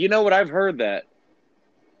to. You know what? I've heard that.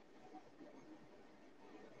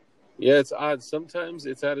 Yeah, it's odd. Sometimes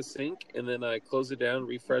it's out of sync, and then I close it down,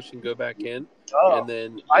 refresh, and go back in. Oh, and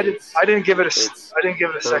then I didn't give it a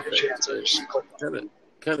second chance. I just clicked on it.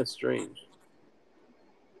 Kind of strange.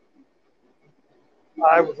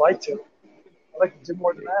 I would like to. I'd like to do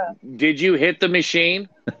more than that. Did you hit the machine?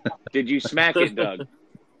 Did you smack it, Doug?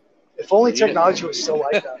 If only technology was still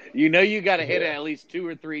like that. You know you got to hit it at least 2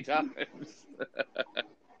 or 3 times.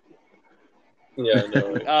 Yeah, I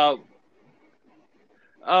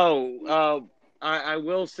know. I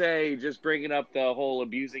will say, just bringing up the whole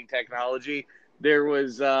abusing technology, there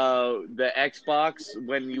was the Xbox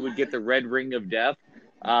when you would get the red ring of death.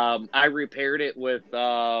 I repaired it with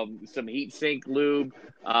some heat sink lube,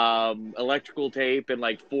 electrical tape, and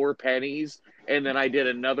like 4 pennies. And then I did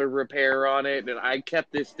another repair on it, and I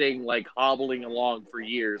kept this thing like hobbling along for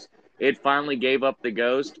years. It finally gave up the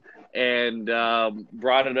ghost and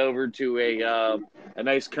brought it over to a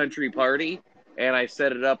nice country party. And I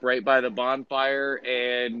set it up right by the bonfire,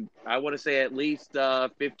 and I want to say at least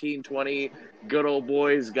 15, 20 good old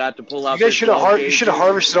boys got to pull out. You guys should have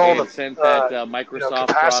harvested all the sent that Microsoft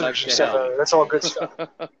product to hell. That's all good stuff.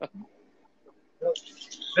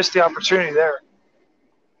 Missed the opportunity there.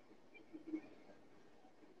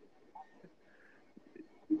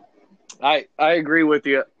 I agree with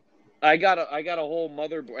you. I got a whole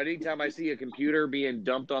motherboard. Anytime I see a computer being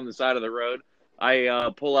dumped on the side of the road,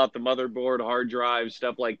 I pull out the motherboard, hard drives,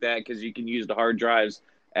 stuff like that, because you can use the hard drives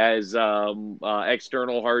as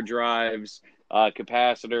external hard drives,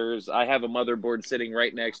 capacitors. I have a motherboard sitting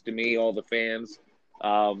right next to me, all the fans.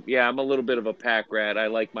 Yeah, I'm a little bit of a pack rat. I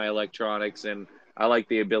like my electronics, and I like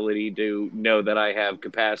the ability to know that I have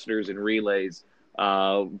capacitors and relays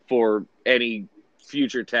for any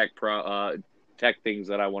future tech things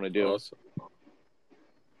that I want to do. Awesome.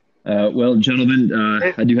 Well, gentlemen,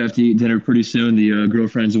 I do have to eat dinner pretty soon. The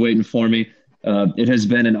girlfriend's waiting for me. It has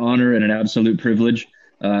been an honor and an absolute privilege.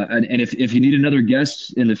 And if you need another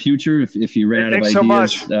guest in the future, if you ran out of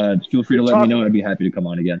ideas, feel free to let me know. I'd be happy to come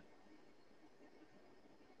on again.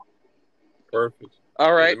 Perfect.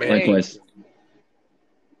 All right. Likewise.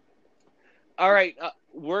 All right.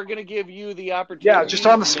 We're going to give you the opportunity. Yeah, just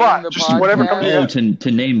on the spot. Just whatever comes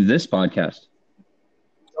to name this podcast.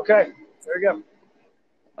 Okay. There you go.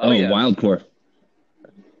 Oh, yeah. Wildcore.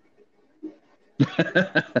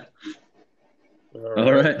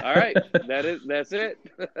 All right. That's it.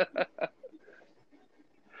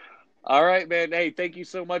 All right, man. Hey, thank you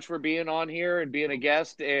so much for being on here and being a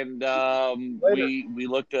guest. And we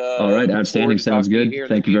look to. All right. Outstanding. Sounds good.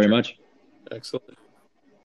 Thank you very much. Excellent.